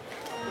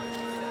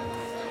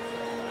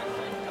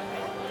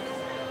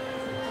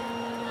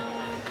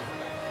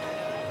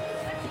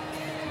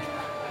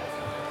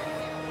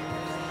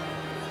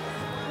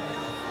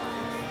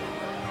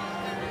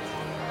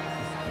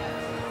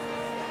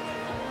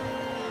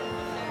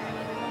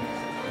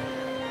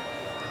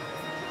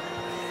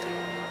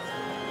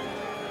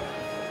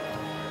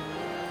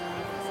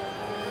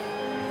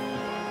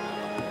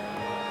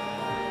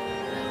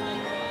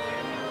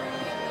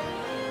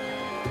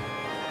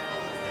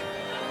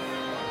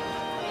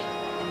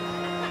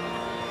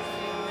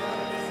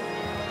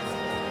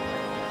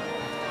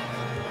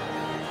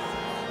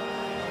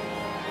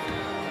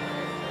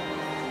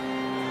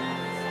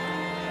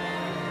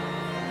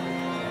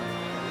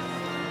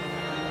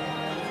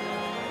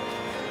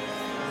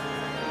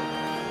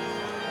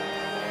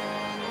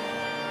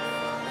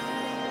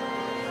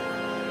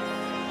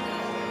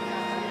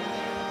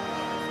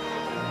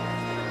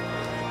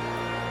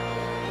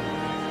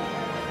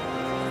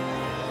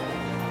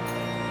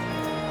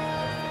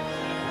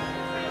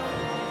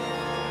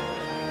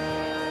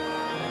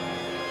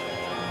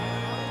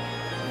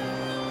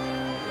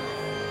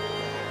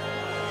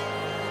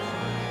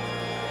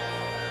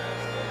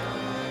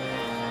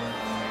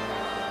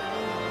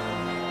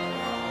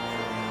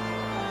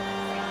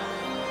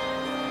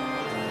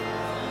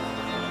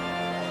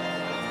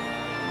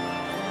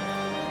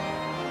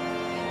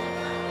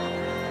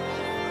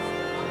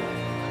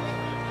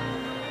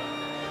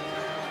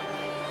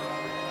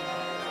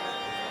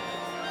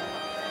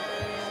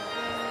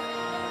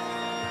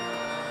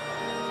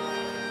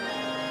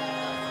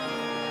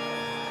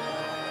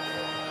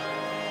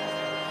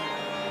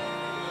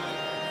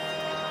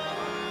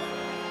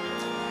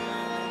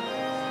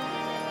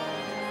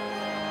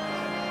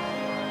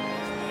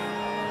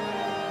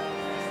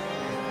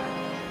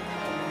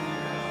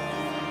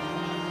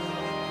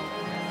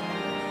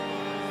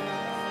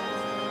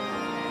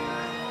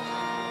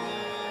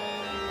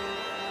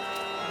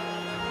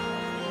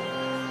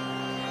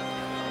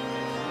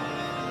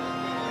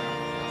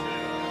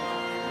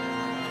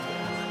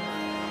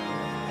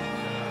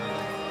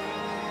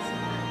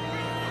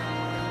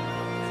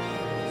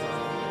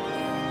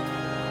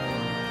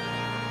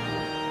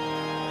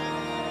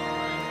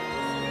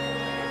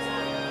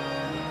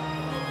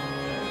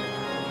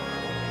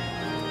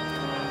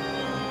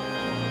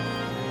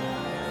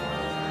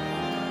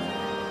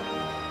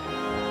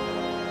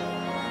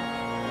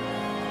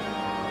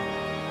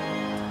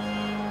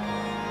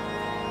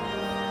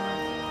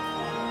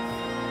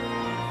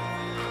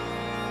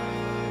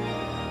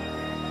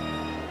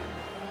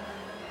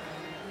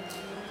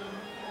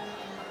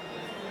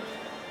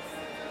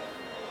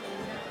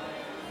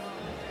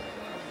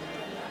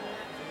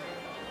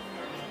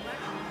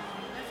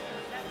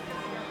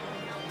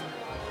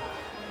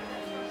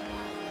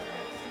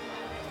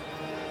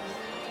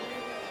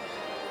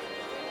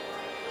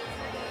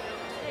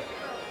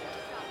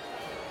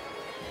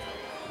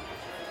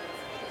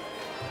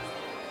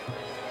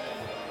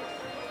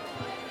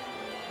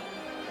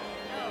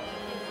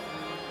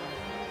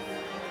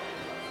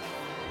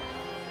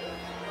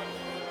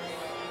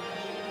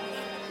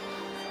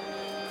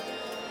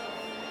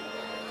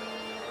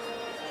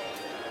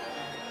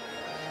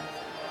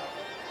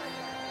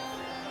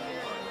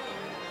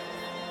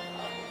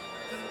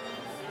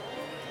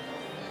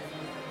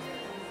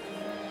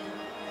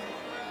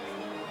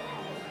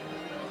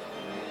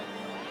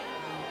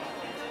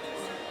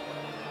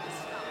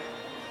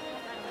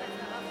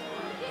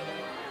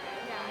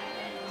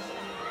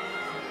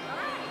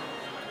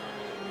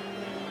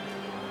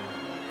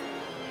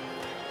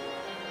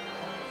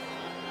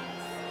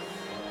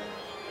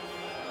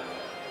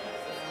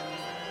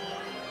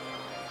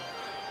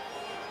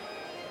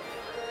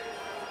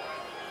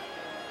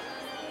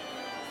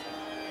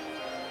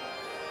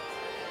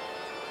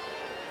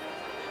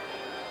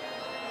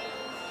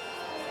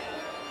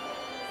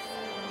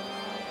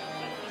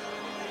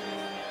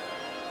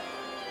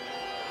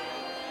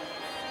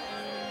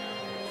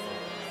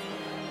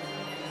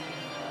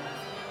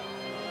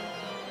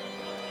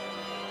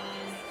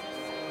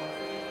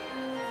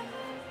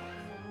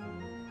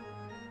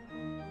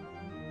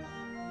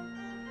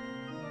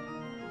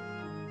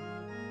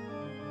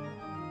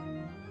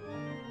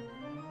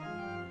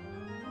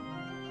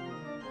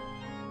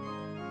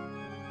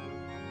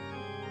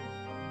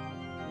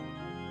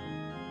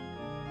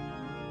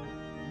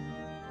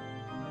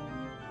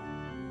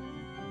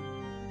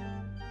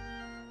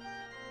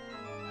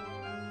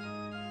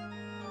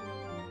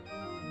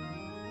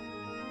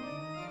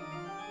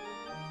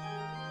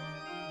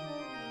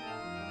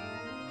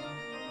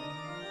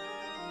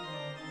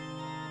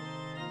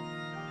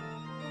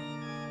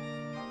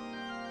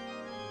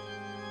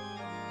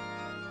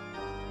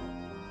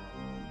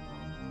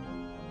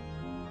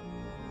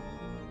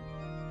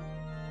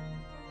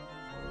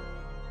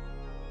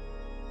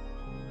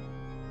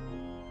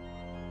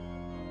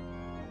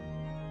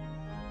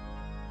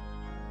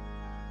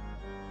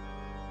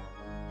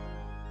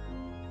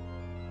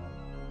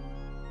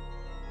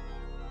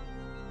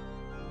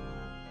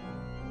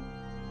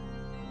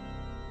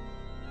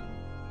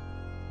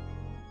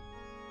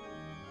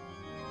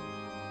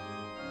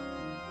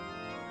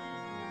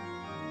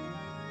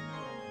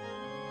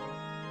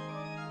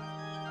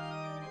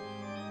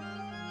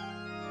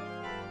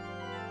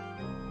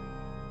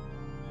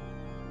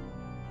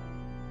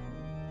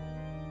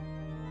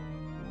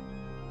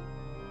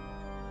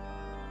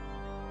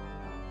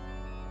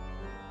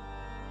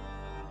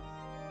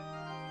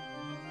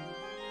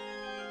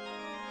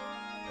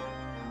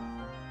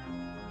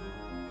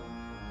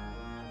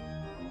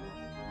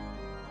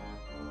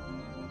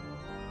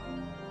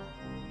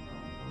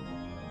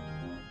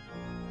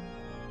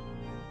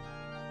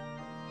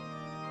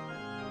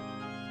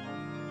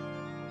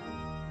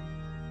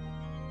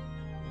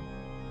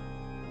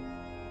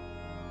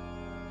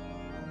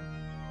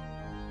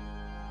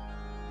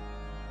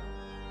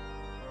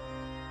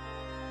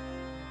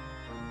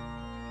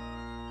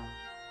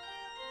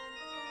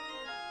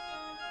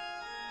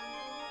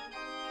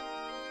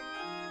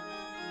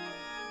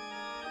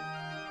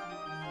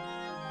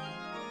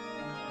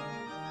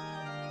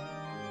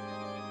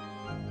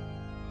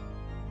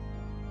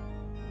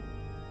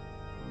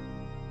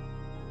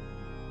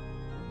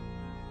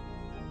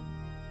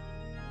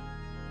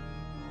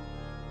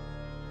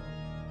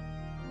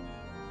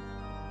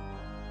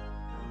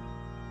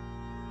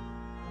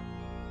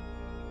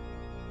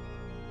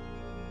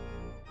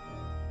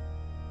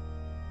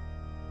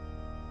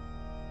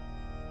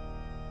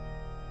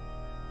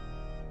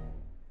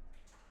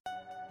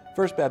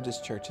 First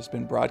Baptist Church has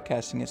been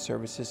broadcasting its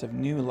services of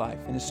new life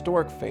and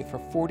historic faith for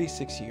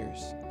 46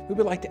 years. We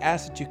would like to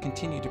ask that you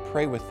continue to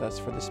pray with us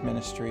for this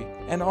ministry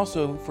and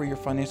also for your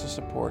financial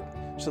support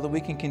so that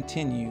we can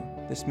continue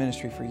this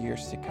ministry for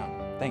years to come.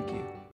 Thank you.